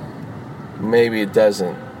 but maybe it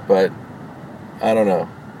doesn't, but I don't know.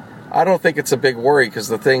 I don't think it's a big worry, because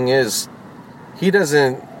the thing is, he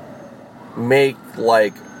doesn't make,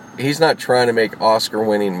 like, he's not trying to make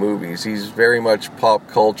Oscar-winning movies. He's very much pop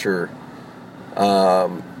culture,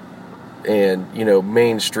 and, you know,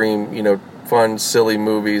 mainstream, you know, fun, silly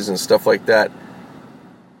movies and stuff like that.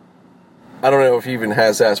 I don't know if he even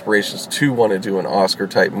has aspirations to want to do an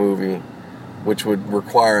Oscar-type movie, which would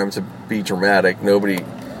require him to be dramatic. Nobody,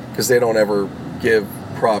 because they don't ever give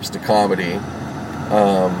props to comedy.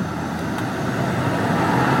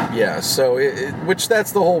 Yeah, so, which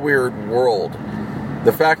that's the whole weird world.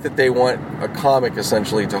 The fact that they want a comic,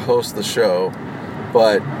 essentially, to host the show,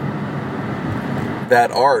 but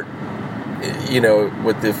that art, you know,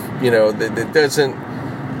 with the, you know, it doesn't,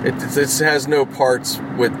 it has no parts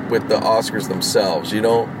with the Oscars themselves. You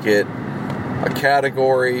don't get a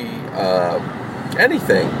category,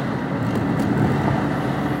 anything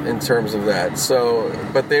in terms of that. So,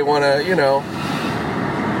 but they want to, you know,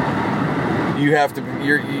 you have to,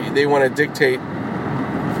 they want to dictate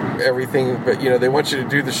everything, but, you know, they want you to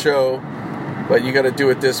do the show, but you got to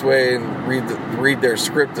do it this way and read their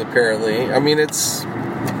script, apparently. I mean, it's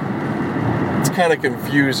kind of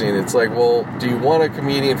confusing. It's like, well, do you want a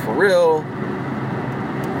comedian for real?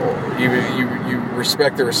 You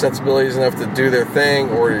respect their sensibilities enough to do their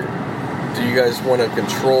thing, or do you guys want to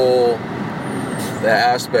control the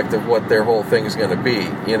aspect of what their whole thing is going to be?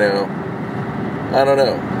 You know, I don't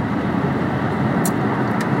know.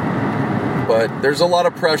 But there's a lot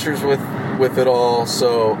of pressures with it all,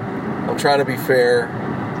 so I'm trying to be fair.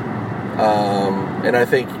 And I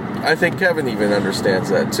think Kevin even understands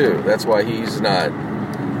that too. That's why he's not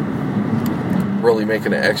really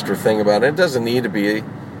making an extra thing about it. It doesn't need to be.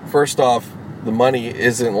 First off, the money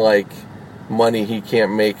isn't like money he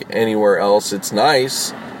can't make anywhere else. It's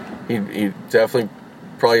nice. He definitely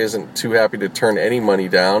probably isn't too happy to turn any money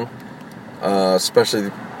down,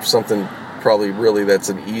 especially something probably really that's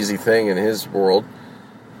an easy thing in his world.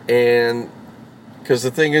 And because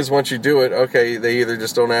the thing is, once you do it, okay, they either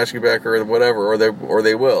just don't ask you back or whatever, or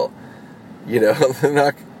they will.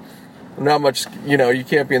 Not much, you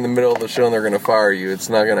can't be in the middle of the show and they're going to fire you. It's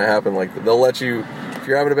not going to happen like that. They'll let you, if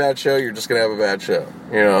you're having a bad show, you're just going to have a bad show,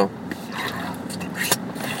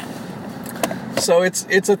 So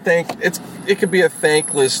it could be a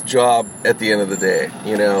thankless job at the end of the day,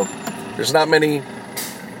 There's not many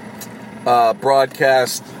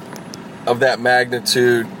broadcasts of that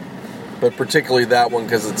magnitude, but particularly that one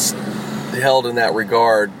because it's held in that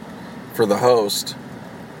regard for the host.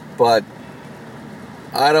 But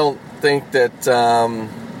I don't think that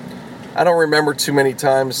I don't remember too many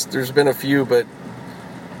times. There's been a few, but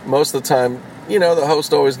most of the time, the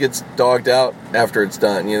host always gets dogged out after it's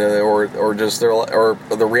done, or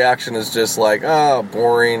the reaction is just like, oh,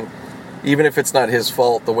 boring. Even if it's not his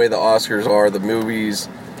fault, the way the Oscars are, the movies.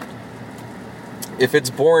 If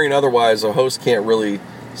it's boring otherwise, a host can't really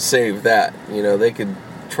save that. They could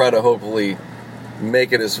try to hopefully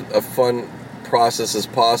make it as a fun process as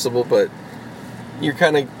possible, but you're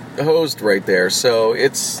kind of hosed right there. So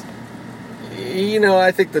it's,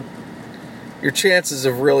 I think that your chances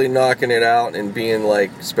of really knocking it out and being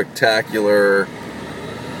like spectacular,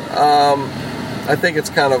 I think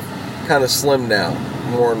it's kind of slim now,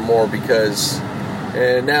 more and more, because,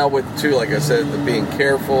 and now with too, like I said, the being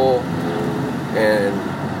careful and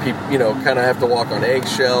people, kind of have to walk on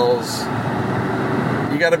eggshells.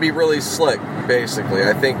 You got to be really slick, basically.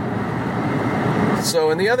 I think.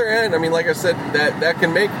 So, on the other end, like I said, that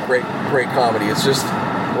can make great comedy. It's just,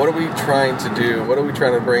 what are we trying to do? What are we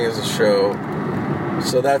trying to bring as a show?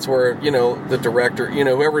 So that's where, the director,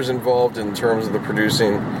 whoever's involved in terms of the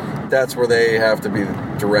producing, that's where they have to be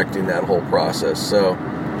directing that whole process. So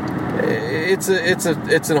it's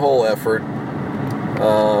a whole effort.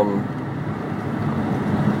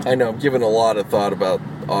 I know I'm giving a lot of thought about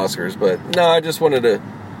Oscars, but no, I just wanted to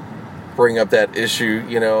bring up that issue.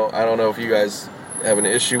 I don't know if you guys have an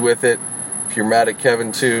issue with it. If you're mad at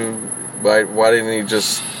Kevin too, why didn't he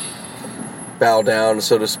just bow down,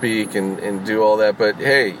 so to speak, and do all that? But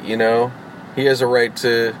hey, he has a right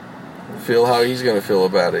to feel how he's going to feel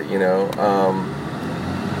about it,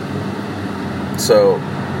 so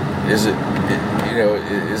is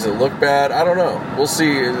it look bad? I don't know. We'll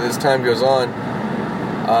see as time goes on.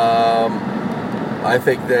 I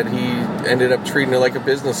think that he ended up treating it like a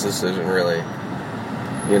business decision, really.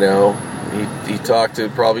 He talked to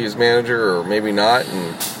probably his manager, or maybe not,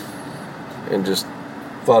 and just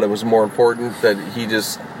thought it was more important that he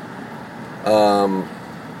just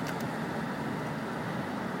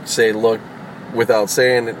say, look, without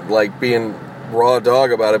saying it, like being raw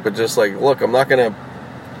dog about it, but just like, look, I'm not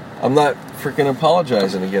freaking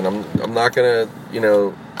apologizing again. I'm not gonna,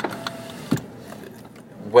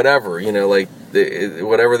 whatever, like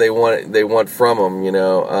whatever they want from him,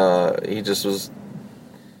 he just was.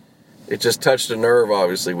 It just touched a nerve,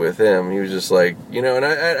 obviously, with him. He was just like, and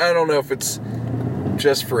I don't know if it's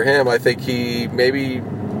just for him. I think he's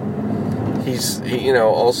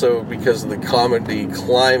also because of the comedy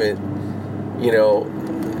climate,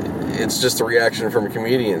 it's just a reaction from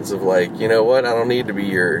comedians of like, what, I don't need to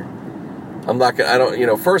be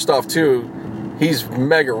first off too, he's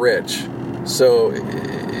mega rich. So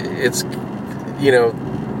it's,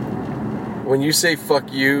 when you say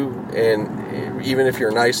fuck you, and even if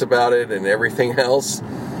you're nice about it and everything else,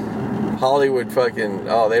 Hollywood fucking,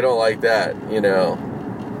 they don't like that,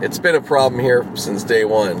 It's been a problem here since day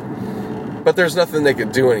one. But there's nothing they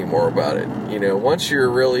could do anymore about it. Once you're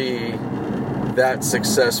really that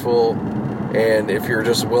successful, and if you're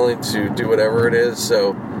just willing to do whatever it is,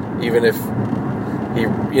 so even if he,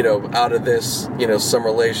 out of this, some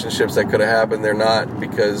relationships that could have happened, they're not,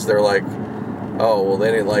 because they're like, oh, well, they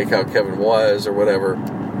didn't like how Kevin was or whatever.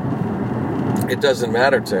 It doesn't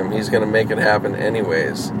matter to him. He's going to make it happen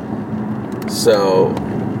anyways. So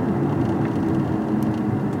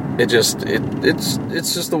it's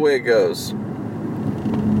just the way it goes.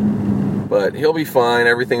 But he'll be fine.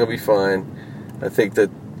 Everything will be fine. I think that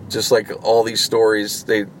just like all these stories,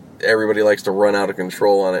 everybody likes to run out of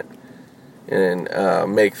control on it and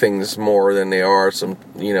make things more than they are.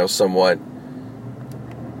 Somewhat.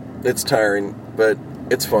 It's tiring, but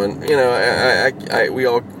it's fun. We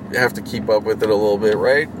all have to keep up with it a little bit,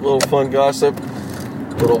 right? A little fun gossip,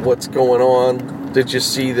 a little what's going on. Did you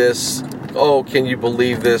see this? Oh, can you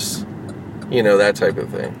believe this? You know, that type of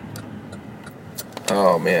thing.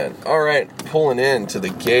 Oh, man. All right, pulling in to the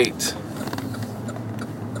gate.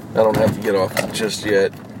 I don't have to get off just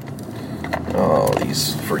yet. Oh,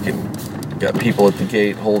 these freaking... Got people at the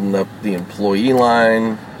gate holding up the employee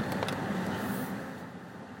line.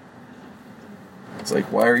 It's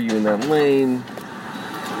like, why are you in that lane?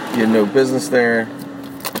 You had no business there.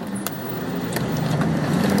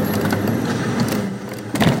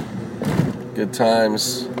 Good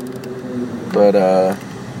times. But,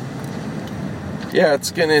 yeah, it's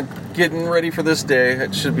getting ready for this day.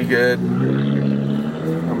 It should be good.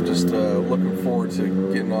 I'm just looking forward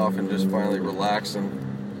to getting off and just finally relaxing.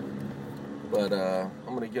 But I'm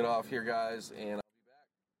going to get off here, guys, and